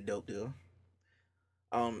 They'd be a dope duo.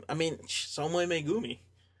 I mean, Someone Megumi.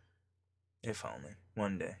 If only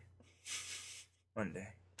one day. One day.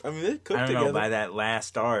 I mean, they cooked I don't together. know. By that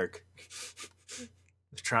last arc, they're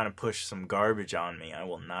trying to push some garbage on me. I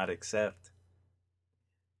will not accept.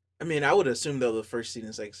 I mean, I would assume though the first season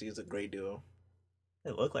and second season is a great duo.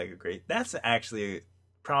 They look like a great. That's actually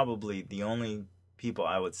probably the only people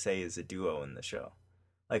I would say is a duo in the show,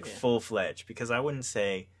 like full fledged. Because I wouldn't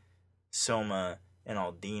say Soma and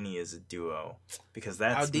Aldini is a duo because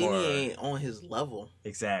that's Aldini more... ain't on his level.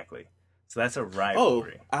 Exactly. So that's a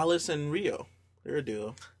rivalry. Oh, Alice and Rio, they're a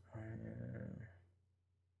duo.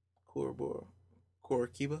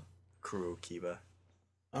 Kurokiba. Kurokiba.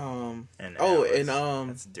 And Alice. and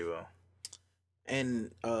that's a duo.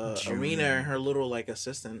 And Arena and her little like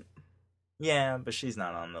assistant. Yeah, but she's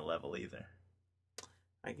not on the level either.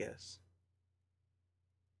 I guess.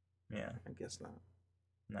 Yeah. I guess not.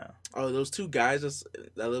 No. Oh, those two guys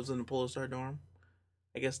that lives in the Polar Star dorm.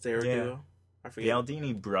 I guess they're a duo. I forget. The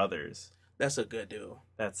Aldini brothers. That's a good duo.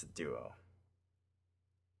 That's a duo.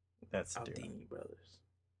 That's a Aldini brothers.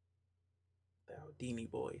 The Aldini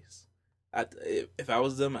boys. If I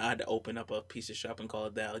was them, I'd open up a pizza shop and call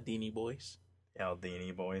it the Aldini boys.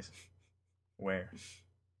 Aldini boys. Where?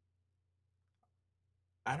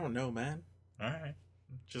 I don't know, man. All right.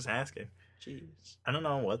 Just asking. Jeez. I don't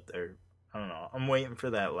know what they're... I don't know. I'm waiting for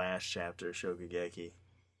that last chapter of Shokugeki.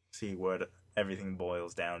 See what everything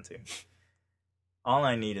boils down to. All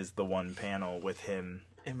I need is the one panel with him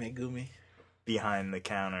and Megumi behind the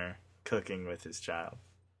counter cooking with his child.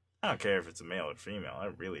 I don't care if it's a male or female. I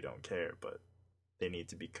really don't care, but they need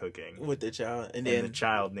to be cooking with the child, and then the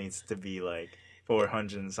child needs to be like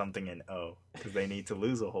 400 and something and because they need to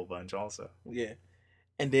lose a whole bunch also. Yeah,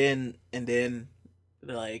 and then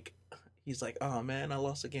like he's like, "Oh man, I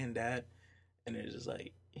lost again, Dad," and it's just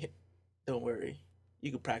like, "Don't worry,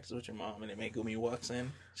 you can practice with your mom." And then Megumi walks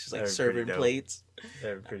in, she's like serving plates.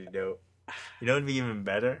 They're pretty dope. You know what'd be even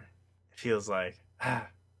better? It feels like, I'm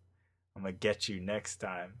gonna get you next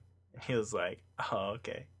time. He was like, oh,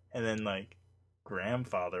 okay. And then, like,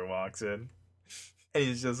 grandfather walks in. And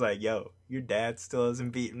he's just like, yo, your dad still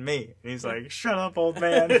hasn't beaten me. And he's like, shut up, old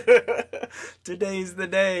man. Today's the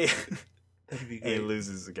day. That'd be great. And he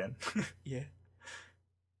loses again. Yeah.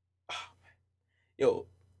 Oh, yo,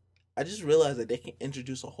 I just realized that they can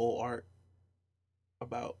introduce a whole arc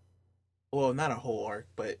about... Well, not a whole arc,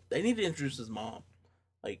 but they need to introduce his mom.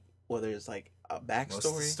 Like, whether it's, like, a backstory.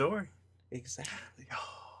 What's the story? Exactly.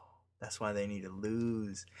 That's why they need to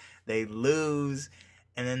lose. They lose,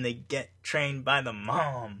 and then they get trained by the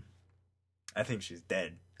mom. I think she's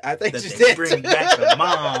dead. I think that she they did. bring back the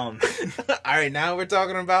mom. All right, now we're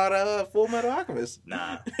talking about Full Metal Alchemist.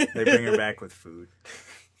 Nah, they bring her back with food.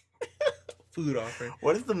 Food offering.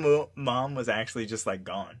 What if the mom was actually just like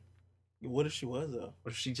gone? What if she was though?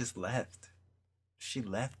 What if she just left? She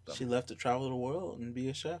left them. She left to travel the world and be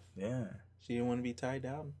a chef. Yeah. She didn't want to be tied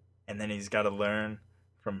down. And then he's got to learn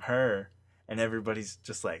from her, and everybody's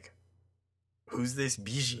just like, "Who's this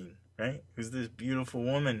Bijin? Right? Who's this beautiful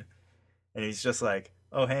woman?" And he's just like,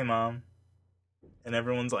 "Oh, hey, mom." And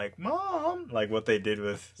everyone's like, "Mom!" Like what they did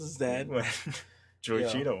with His dad when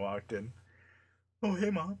Georgito walked in. "Oh,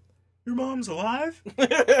 hey, mom. Your mom's alive?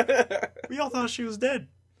 We all thought she was dead."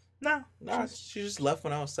 No. Nah, she just left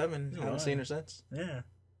when I was 7. I haven't seen her since. Yeah.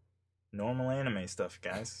 Normal anime stuff,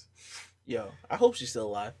 guys. Yo, I hope she's still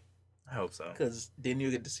alive. I hope so. Because didn't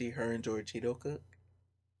you get to see her and Georgito cook?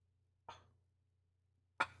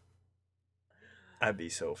 I'd be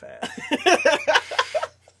so fat.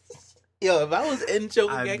 Yo, if I was in I'd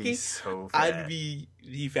be Shokugeki, so fat. I'd be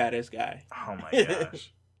the fattest guy. Oh my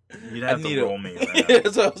gosh. You'd have to roll me around.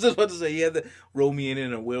 That's what I was just about to say. You had to roll me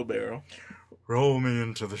in a wheelbarrow. Roll me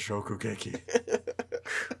into the Shokugeki.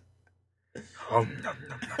 Nom, nom,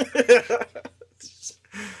 nom.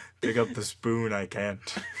 Pick up the spoon, I can't.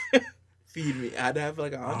 Feed me. I'd have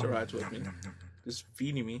like an entourage with Nom, me. nom, nom, nom. Just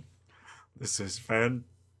feeding me. This is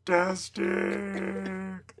fantastic.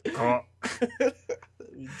 Oh. That'd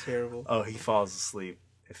be terrible. Oh, he falls asleep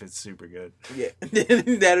if it's super good. Yeah.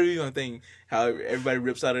 That'd be one thing. How everybody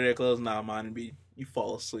rips out of their clothes. Nah, mine would be you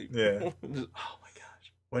fall asleep. Yeah. Oh my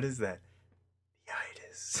gosh. What is that? The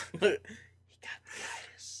itis. He got the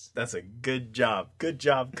itis. That's a good job. Good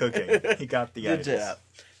job cooking. He got the itis. Good job.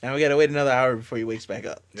 Now we gotta wait another hour before he wakes back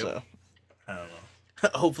up. Yep. So I don't know.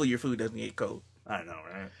 hopefully your food doesn't get cold. I know,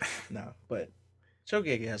 right? No, but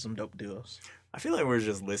Shokugeki has some dope duos. I feel like we're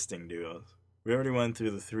just listing duos. We already went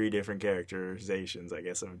through the 3 different characterizations, I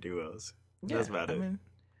guess, of duos. That's about it.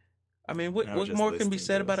 I mean, what Now we're just more can be listing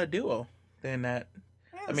said duos. about a duo than that?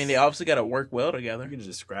 Yes. I mean, they obviously got to work well together. You can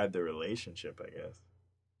describe the relationship, I guess.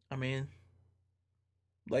 I mean,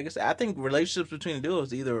 like I said, I think relationships between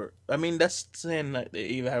duos either. I mean, that's saying that they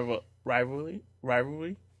either have a rivalry.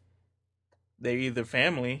 They're either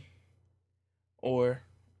family, or,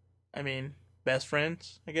 I mean, best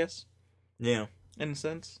friends. I guess. Yeah. In a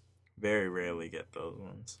sense. Very rarely get those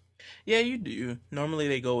ones. Yeah, you do. Normally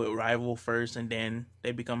they go with rival first, and then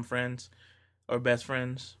they become friends, or best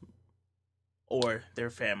friends, or their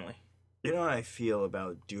family. You know what I feel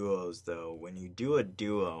about duos, though? When you do a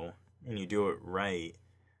duo and you do it right,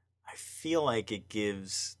 I feel like it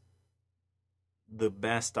gives the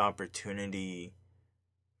best opportunity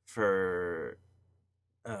for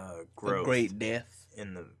growth. A great death.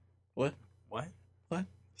 In the What? What? What?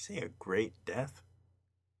 You say a great death?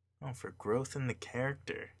 Oh, for growth in the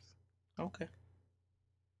characters. Okay.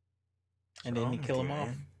 And then you kill them off.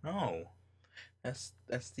 No. That's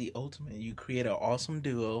the ultimate. You create an awesome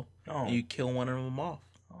duo, No. and you kill one of them off.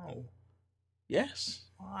 No. Yes.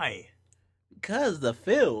 Why? Because the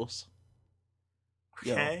feels.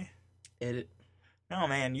 Okay. Yo, No,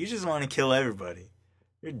 man, you just want to kill everybody.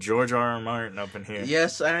 You're George R.R. Martin up in here.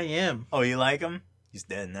 Yes, I am. Oh, you like him? He's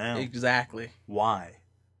dead now. Exactly. Why?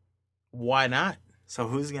 Why not? So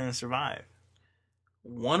who's gonna survive?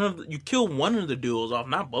 You kill one of the duos off,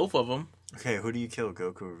 not both of them. Okay, who do you kill,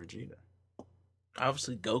 Goku or Vegeta?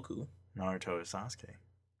 Obviously, Goku. Naruto or Sasuke?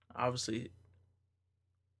 Obviously.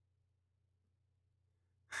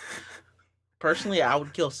 Personally, I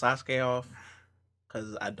would kill Sasuke off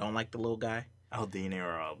because I don't like the little guy. Aldini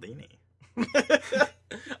or Aldini?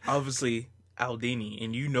 Obviously, Aldini,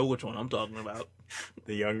 and you know which one I'm talking about.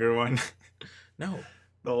 The younger one? No.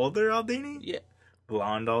 The older Aldini? Yeah.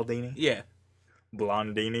 Blonde Aldini? Yeah.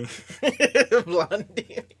 Blondini?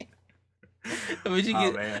 Blondie. I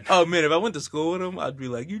mean, Man. Oh man, if I went to school with him, I'd be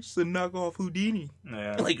like, "You just a knockoff Houdini."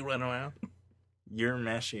 Yeah. Like run around. You're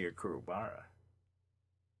Meshi or Kurobara?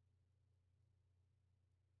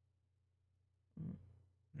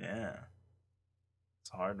 Yeah.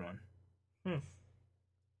 It's a hard one.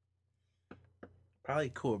 Probably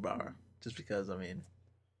Kurobara, just because I feel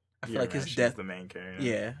Your like his Meshi's death. the main character.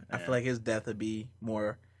 Yeah, I feel like his death would be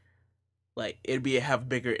more, like have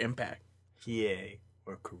bigger impact. Hiei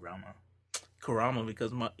or Kurama? Kurama,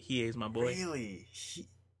 because he is my boy. Really? He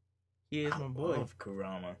is my I boy. love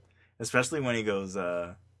Kurama. Especially when he goes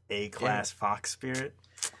A-class Fox Spirit.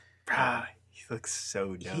 Bruh, he looks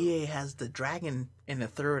so dope. He has the dragon in the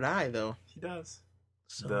third eye, though. He does.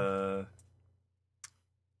 So,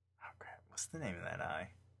 Oh crap, what's the name of that eye?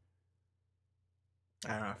 I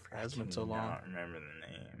don't know. It's been so long. I don't remember the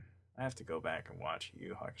name. I have to go back and watch Yu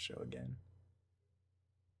Yu Hakusho again.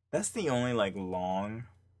 That's the only like long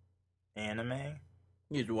anime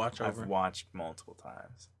You to watch I've over. watched multiple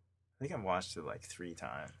times. I think I've watched it like 3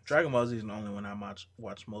 times. Dragon Ball Z is the only one I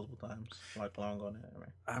watched multiple times, like long on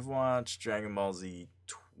anime. I've watched Dragon Ball Z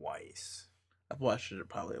twice. I've watched it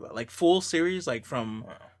probably about like full series, like from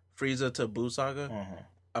Oh. Frieza to Buu Saga. Uh-huh.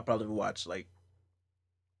 I probably watched like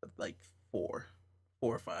 4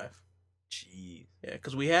 or 5. Jeez. Yeah,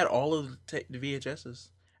 because we had all of the VHSs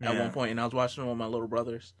at one point, and I was watching them with my little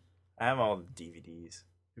brothers. I have all the DVDs.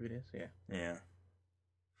 DVDs, yeah. Yeah.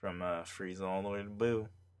 From Frieza all the way to Boo.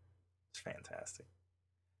 It's fantastic.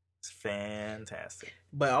 It's fantastic.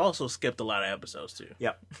 But I also skipped a lot of episodes too.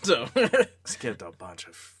 Yep. So Skipped a bunch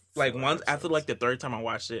of like filler once after episodes. like the third time I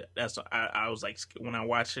watched it, I was like, when I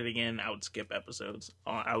watched it again, I would skip episodes.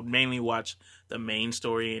 I would mainly watch the main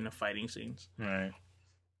story and the fighting scenes. Right.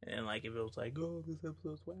 And like if it was like, oh, this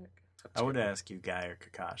episode's whack, I would ask you Guy or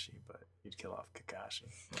Kakashi, but you'd kill off Kakashi.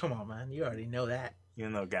 Come on, man, you already know that.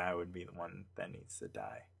 Even though Guy would be the one that needs to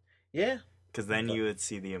die. Yeah, Because then you would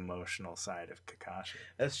see the emotional side of Kakashi.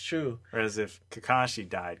 that's true. Whereas if Kakashi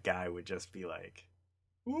died, Guy would just be like,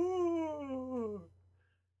 ooh.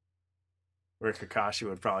 Where Kakashi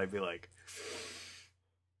would probably be like,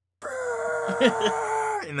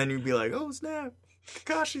 and then you'd be like, oh snap,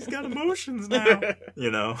 Kakashi's got emotions now.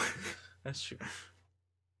 You know? That's true.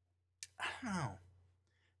 I don't know.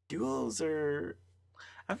 Duos are.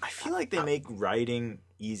 I feel like they make writing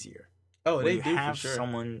easier. Oh, When they you do have for sure.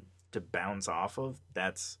 someone to bounce off of,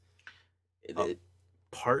 that's It-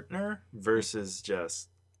 partner versus just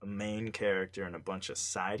a main character and a bunch of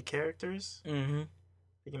side characters. Mhm.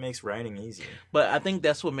 I think it makes writing easier. But I think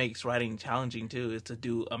that's what makes writing challenging too, is to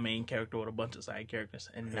do a main character with a bunch of side characters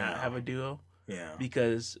and not Yeah. have a duo. Yeah.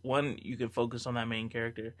 Because one, you can focus on that main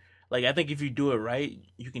character. Like I think if you do it right,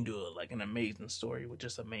 you can do it like an amazing story with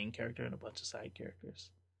just a main character and a bunch of side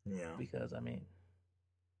characters. Yeah. Because I mean,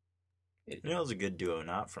 You know, it was a good duo,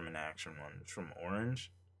 not from an action one. It's from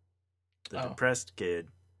Orange, the Oh. depressed kid,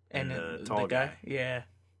 and then the tall guy. Yeah,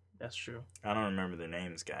 that's true. I don't remember their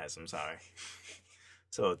names, guys. I'm sorry.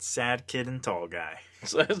 So it's sad kid and tall guy.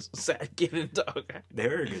 So that's sad kid and dog guy. They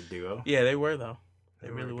were a good duo. Yeah, they were though. They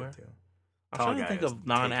a really good were. duo. I'm Tall trying to guy think was of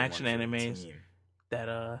non-action taking one for the animes team. that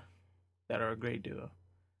are a great duo.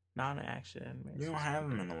 Non-action animes. You don't have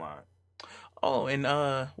them in a lot. Oh, and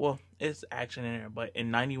well, it's action in there, but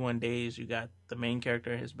in 91 Days, you got the main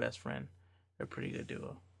character and his best friend. They're a pretty good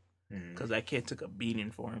duo. Mhm. Because that kid took a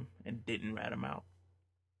beating for him and didn't rat him out.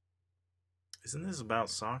 Isn't this about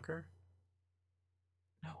soccer?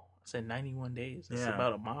 No, I said 91 Days. It's Yeah.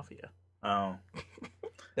 about a mafia. Oh,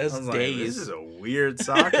 That's I was like, Days. this is a weird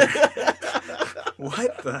soccer.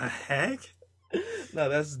 What the heck? No,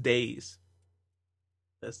 that's Days.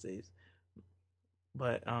 That's Days.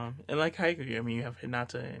 But and like Haikyuu, I mean, you have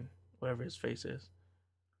Hinata and whatever his face is.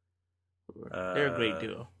 They're a great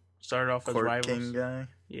duo. Started off as Court rivals. King guy,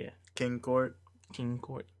 Yeah, King Court. King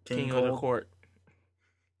Court, King King of the Cold? Court,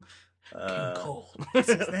 Uh, King Cold. What's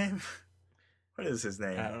his name? What is his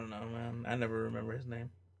name? I don't know, man. I never remember his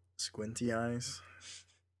name. Squinty eyes.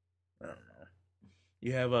 I don't know.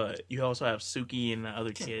 You have you also have Suki and the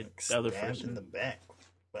other kid, the other Stabbed person. in the back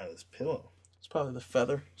by this pillow. It's probably the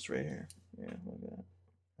feather. It's right here. Yeah, look at that.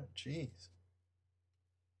 Oh jeez.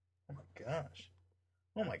 Oh my gosh.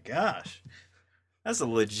 Oh my gosh. That's a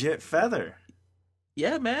legit feather.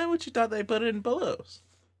 Yeah, man. What you thought they put in pillows?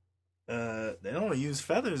 They don't use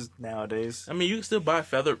feathers nowadays. I mean, you can still buy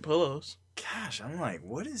feathered pillows. Gosh, I'm like,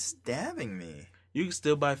 what is stabbing me? You can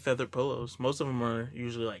still buy feathered pillows. Most of them are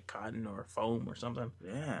usually like cotton or foam or something.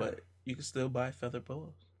 Yeah. But you can still buy feathered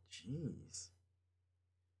pillows. Jeez.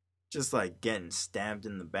 Just like getting stabbed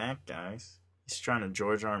in the back, guys. He's trying to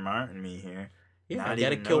George R. Martin me here. Yeah, Not I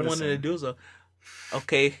gotta even kill one noticing. and to do so.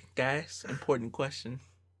 Okay, guys, important question.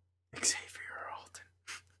 Xavier Alton.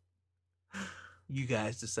 You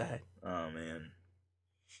guys decide. Oh man.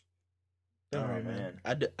 Don't Oh, worry, man.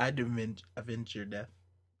 I'd avenge your death.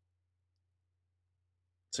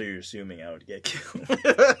 So you're assuming I would get killed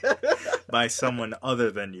by someone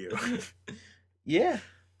other than you. Yeah.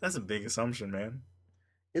 That's a big assumption, man.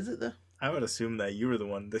 Is it though? I would assume that you were the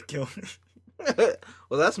one that killed me.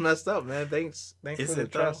 Well, that's messed up, man. Thanks Is for the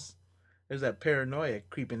it, though? trust. There's that paranoia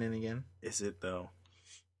creeping in again. Is it though?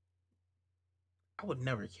 I would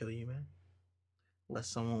never kill you, man. Unless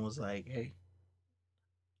someone was like, hey,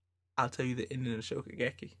 I'll tell you the ending of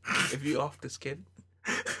Shokugeki if you off this kid.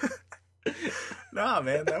 Nah,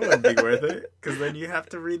 man, that wouldn't be worth it. Because then you have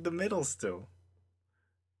to read the middle still.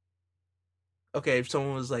 Okay, if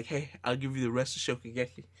someone was like, hey, I'll give you the rest of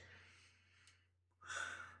Shokugeki.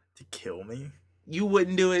 To kill me? You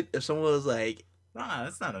wouldn't do it if someone was like, Nah,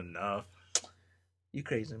 that's not enough. You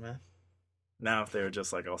crazy, man. Now, if they were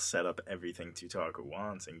just like, I'll set up everything Tutaku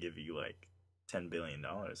wants and give you like $10 billion,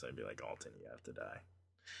 I'd be like, Alton, you have to die.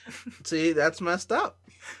 See, that's messed up.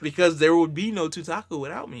 Because there would be no Tutaku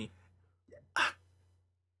without me.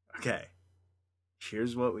 Okay.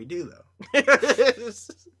 Here's what we do, though.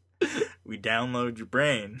 We download your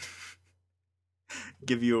brain,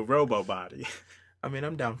 give you a robo body. I mean,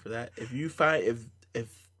 I'm down for that. If you find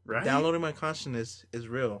if Right? downloading my consciousness is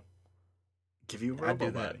real, Give you a I'd robo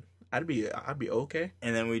do that. body. I'd be okay.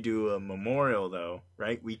 And then we do a memorial, though,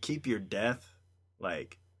 right? We keep your death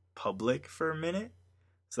like public for a minute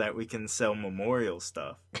so that we can sell memorial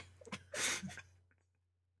stuff.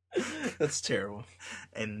 That's terrible.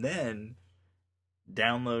 And then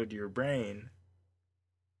download your brain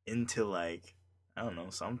into like, I don't know,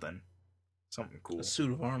 something cool. A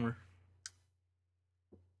suit of armor.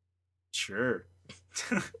 Sure.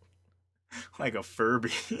 Like a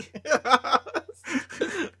Furby.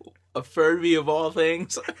 A Furby of all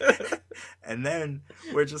things. And then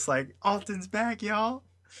we're just like, Alton's back, y'all.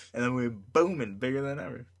 And then we're booming bigger than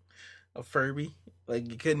ever. A Furby? Like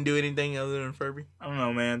you couldn't do anything other than Furby? I don't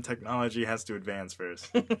know, man. Technology has to advance first.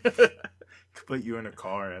 Could put you in a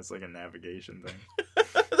car as like a navigation thing.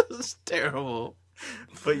 That's terrible.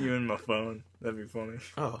 Put you in my phone. That'd be funny.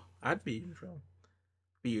 Oh, I'd be in trouble.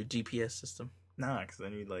 Be your GPS system. Nah, because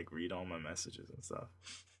then you'd like read all my messages and stuff.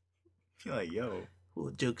 You're like, yo.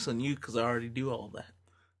 Well, joke's on you because I already do all that.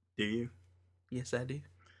 Do you? Yes, I do.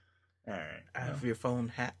 Alright. I have your phone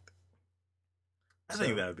hacked. I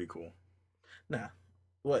think that would be cool. Nah.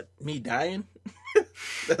 What? Me dying?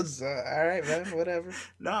 That's alright, man. Whatever.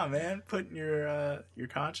 Nah, man. Putting your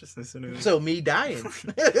consciousness in it. So me dying.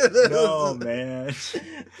 No, man.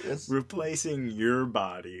 That's... Replacing your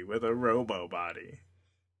body with a robo body.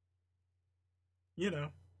 You know.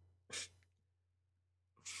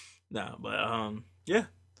 Nah, but yeah.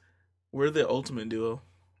 We're the ultimate duo.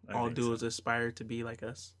 All duos aspire to be like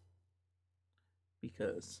us.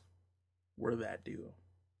 Because we're that duo.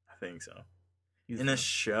 I think so. In a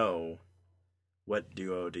show, what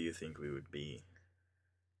duo do you think we would be?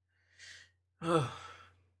 Oh,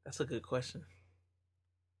 that's a good question.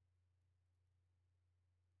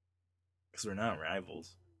 Because we're not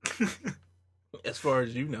rivals. As far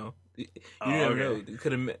as you know. You never know. You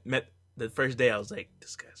could have met the first day. I was like,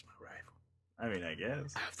 this guy's my rival. I mean, I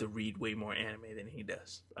guess. I have to read way more anime than he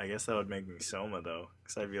does. I guess that would make me Soma, though.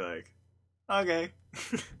 Because I'd be like, okay.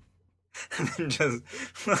 And then just,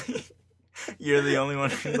 like, you're the only one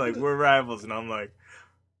who's like, we're rivals. And I'm like,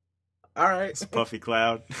 alright. It's Puffy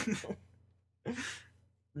Cloud.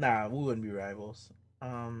 Nah, we wouldn't be rivals. I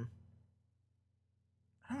don't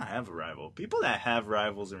have a rival. People that have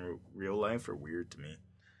rivals in real life are weird to me.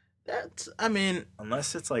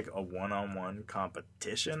 Unless it's like a one-on-one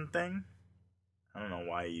competition thing. I don't know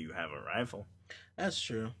why you have a rival. That's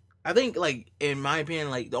true. I think, like, in my opinion,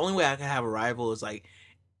 like, the only way I could have a rival is, like,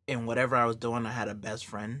 in whatever I was doing, I had a best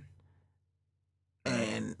friend.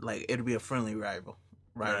 And, like, it'd be a friendly rivalry.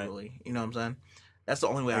 Right. You know what I'm saying? That's the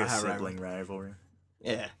only way like I have a sibling rivalry.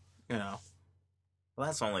 Yeah, you know. Well,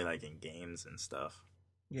 that's only, like, in games and stuff.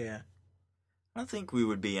 Yeah. I don't think we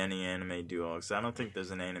would be any anime duo, because I don't think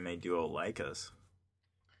there's an anime duo like us.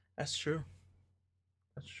 That's true.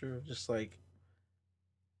 That's true. Just like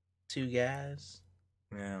two guys.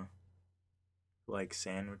 Yeah. Like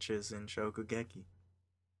sandwiches in Shokugeki.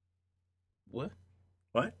 What?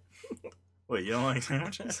 What? Wait, you don't like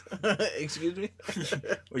sandwiches? Excuse me?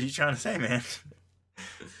 What are you trying to say, man?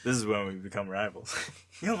 This is when we become rivals.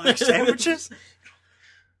 You don't like sandwiches?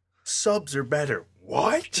 Subs are better.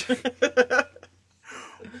 What?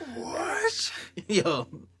 What? Yo,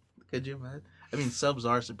 could you imagine? I mean, subs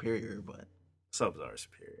are superior, but... Subs are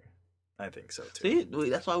superior. I think so, too. See,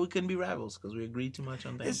 that's why we couldn't be rivals, because we agreed too much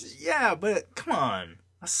on things. Yeah, but come on.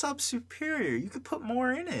 A sub's superior. You could put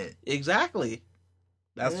more in it. Exactly.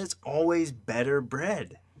 And it's always better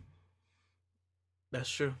bread. That's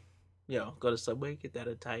true. Yo, go to Subway, get that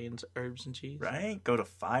Italian herbs and cheese. Right? Go to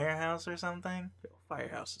Firehouse or something. Yo,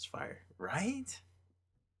 Firehouse is fire. Right?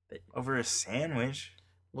 Over a sandwich.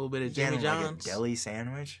 A little bit of Jimmy John's. Like a deli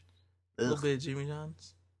sandwich. A little bit of Jimmy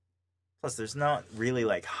John's. Plus, there's not really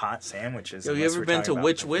like hot sandwiches. Yo, you ever been to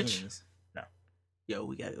Which? No. Yo,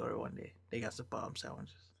 we gotta go there one day. They got some bomb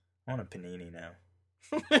sandwiches. I want a panini now.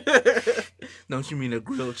 Don't you mean a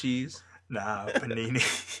grilled cheese? Nah,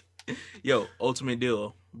 panini. Yo, ultimate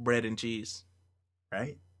deal. Bread and cheese.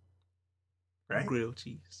 Right? Right? Grilled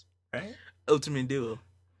cheese. Right? Ultimate deal.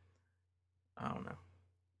 I don't know.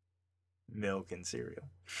 Milk and cereal.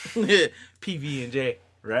 PB&J.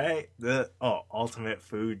 Right? The ultimate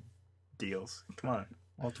food deals. Come on.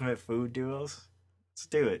 Ultimate food duels. Let's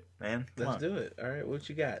do it, man. Let's do it. All right, what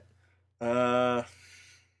you got?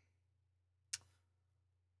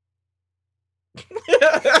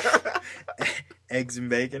 Eggs and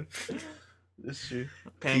bacon. That's true.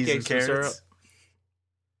 Pancakes and syrup.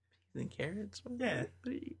 Peas and carrots? Yeah.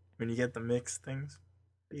 When you get the mixed things.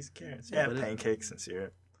 Peas and carrots. Yeah, Yeah, pancakes and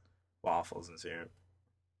syrup. Waffles and syrup.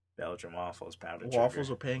 Belgian waffles, powdered waffles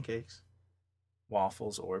sugar. or pancakes?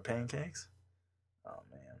 Waffles or pancakes? Oh,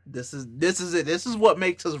 man. This is it. This is what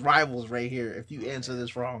makes us rivals right here if you answer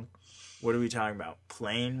this wrong. What are we talking about?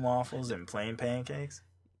 Plain waffles and plain pancakes?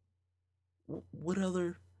 What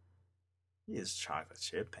other? It's chocolate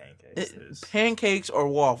chip pancakes. Pancakes or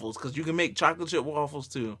waffles, because you can make chocolate chip waffles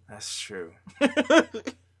too. That's true. Oh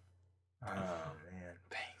man,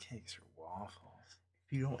 pancakes or waffles?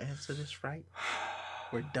 If you don't answer this right,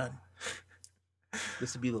 we're done.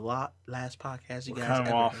 This will be the last podcast you guys kind of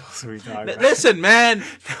ever waffles are we talking about? Listen, man.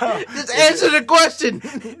 No, just answer the question.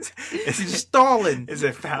 Is he stalling? Is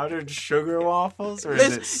it powdered sugar waffles or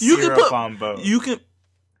Listen, is it syrup on both? You can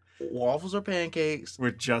waffles or pancakes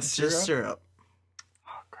with just syrup.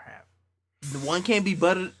 Oh crap! The one can't be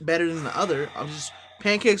better than the other. I'm just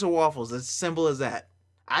pancakes or waffles. It's simple as that.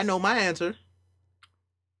 I know my answer.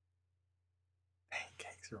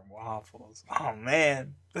 Pancakes or waffles? Oh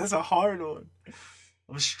man, that's a hard one.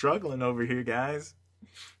 I'm struggling over here, guys.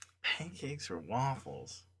 Pancakes or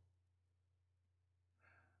waffles?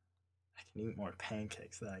 I can eat more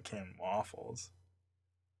pancakes than I can waffles.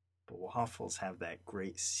 But waffles have that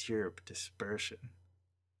great syrup dispersion.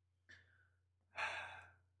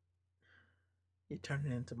 You're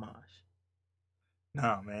turning into Mosh.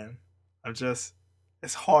 No, man.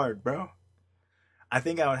 It's hard, bro. I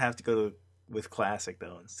think I would have to go with classic,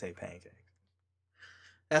 though, and say pancakes.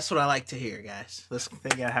 That's what I like to hear, guys. I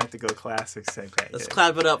think I have to go classic, say pancakes. Let's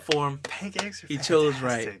clap it up for him. Pancakes are He chose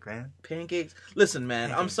right, man. Pancakes. Listen,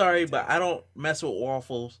 man, pancakes, I'm sorry, but I don't mess with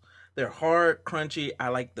waffles. They're hard, crunchy. I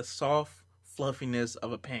like the soft fluffiness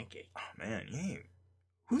of a pancake. Oh, man,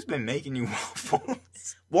 who's been making you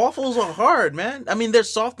waffles? Waffles are hard, man. I mean, they're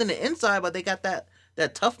soft in the inside, but they got that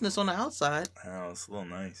toughness on the outside. Oh, it's a little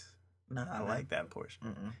nice. No, I like that portion.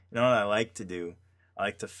 Mm-mm. You know what I like to do? I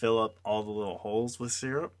like to fill up all the little holes with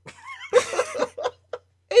syrup.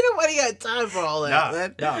 Ain't nobody got time for all that,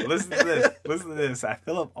 man. No, listen to this. Listen to this. I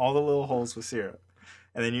fill up all the little holes with syrup.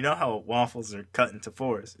 And then you know how waffles are cut into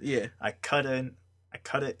fours? Yeah. I cut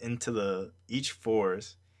it into each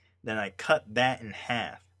fours. Then I cut that in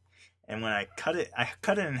half. And when I cut it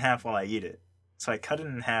in half while I eat it. So I cut it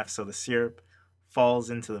in half so the syrup falls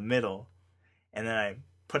into the middle. And then I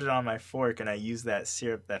put it on my fork and I use that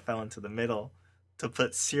syrup that fell into the middle to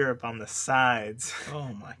put syrup on the sides.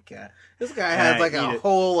 Oh my god. This guy has like a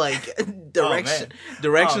whole directions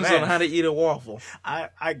on how to eat a waffle.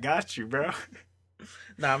 I got you, bro.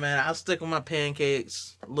 Nah, man, I'll stick with my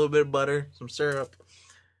pancakes, a little bit of butter, some syrup.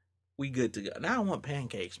 We good to go. Now I want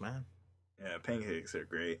pancakes, man. Yeah, pancakes are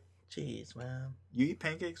great. Jeez, man. You eat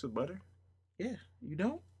pancakes with butter? Yeah, you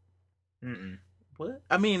don't? Mm-mm. What?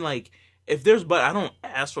 I mean, like, if there's butter, I don't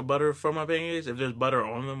ask for butter for my pancakes. If there's butter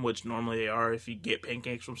on them, which normally they are if you get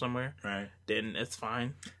pancakes from somewhere, right, then it's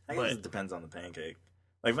fine. I guess it depends on the pancake.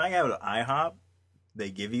 Like, if I go to IHOP,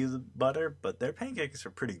 they give you the butter, but their pancakes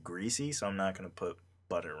are pretty greasy, so I'm not going to put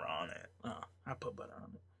butter on it. Oh, I put butter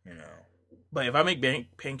on it. You know. But if I make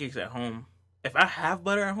pancakes at home, if I have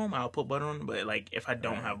butter at home, I'll put butter on it. But, like, if I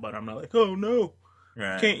don't have butter, I'm not like, oh, no.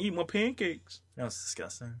 Right. Can't eat my pancakes. You know what's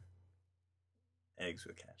disgusting? Eggs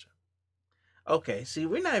with ketchup. Okay, see,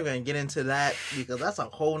 we're not even going to get into that because that's a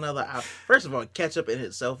whole nother... First of all, ketchup in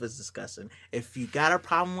itself is disgusting. If you got a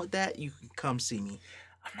problem with that, you can come see me.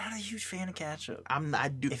 I'm not a huge fan of ketchup.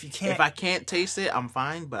 If I can't taste it, I'm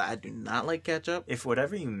fine, but I do not like ketchup. If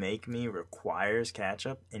whatever you make me requires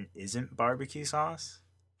ketchup and isn't barbecue sauce,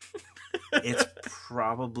 it's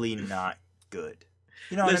probably not good.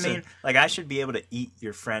 You know what I mean? Like, I should be able to eat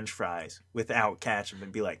your French fries without ketchup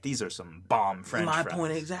and be like, these are some bomb French fries. My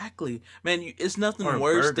point exactly. Man, it's nothing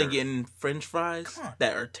worse than getting French fries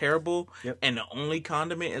that are terrible, and the only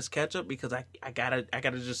condiment is ketchup because I gotta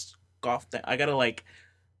just scoff that. I gotta like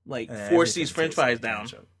force these French fries down.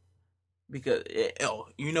 Ketchup. Because,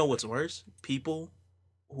 you know what's worse? People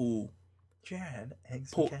who... You had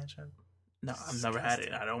eggs and ketchup? No, I've never had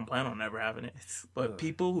it. I don't plan on never having it. But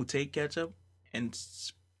people who take ketchup and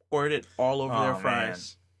squirt it all over their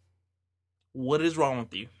fries. Man. What is wrong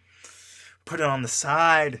with you? Put it on the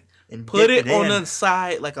side and put it on the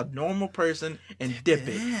side like a normal person and dip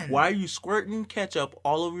it. Why are you squirting ketchup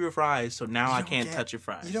all over your fries? So now I can't touch your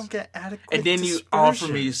fries. You don't get adequate and then you dispersion. offer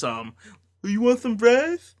me some You want some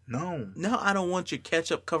fries? No. No, I don't want your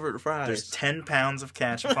ketchup covered fries. There's 10 pounds of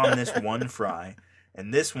ketchup on this one fry,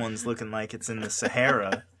 and this one's looking like it's in the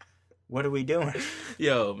Sahara. What are we doing?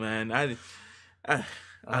 Yo, man, all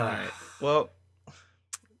right. Well,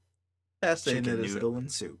 that's the end of Chicken this. noodle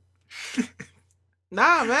and soup.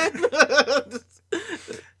 Nah, man.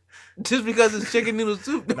 Just because it's chicken noodle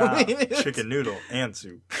soup, don't Nah, mean it's... chicken noodle and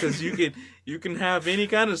soup. Because you can have any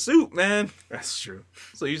kind of soup, man. That's true.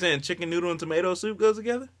 So you saying chicken noodle and tomato soup goes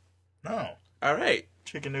together? No. All right.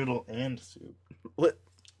 Chicken noodle and soup. What?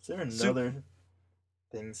 Is there another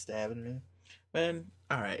thing stabbing me? Man,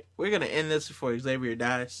 all right. We're going to end this before Xavier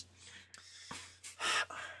dies.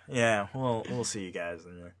 Yeah, well, we'll see you guys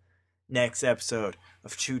in the next episode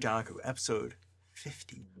of Chutaku, episode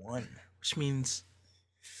 51. Which means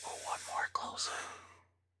we're one more closer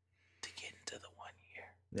to getting to the 1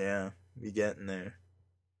 year. Yeah, we getting there.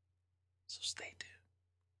 So stay tuned.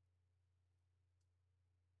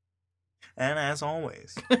 And as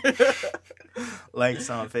always, like us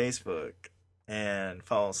on Facebook and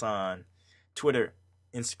follow us on Twitter,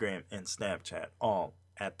 Instagram, and Snapchat, all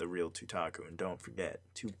at The Real Tutaku. And don't forget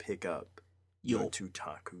to pick up your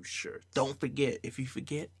Tutaku shirt. Don't forget. If you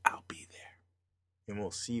forget, I'll be there. And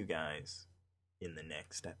we'll see you guys in the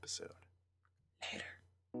next episode. Later.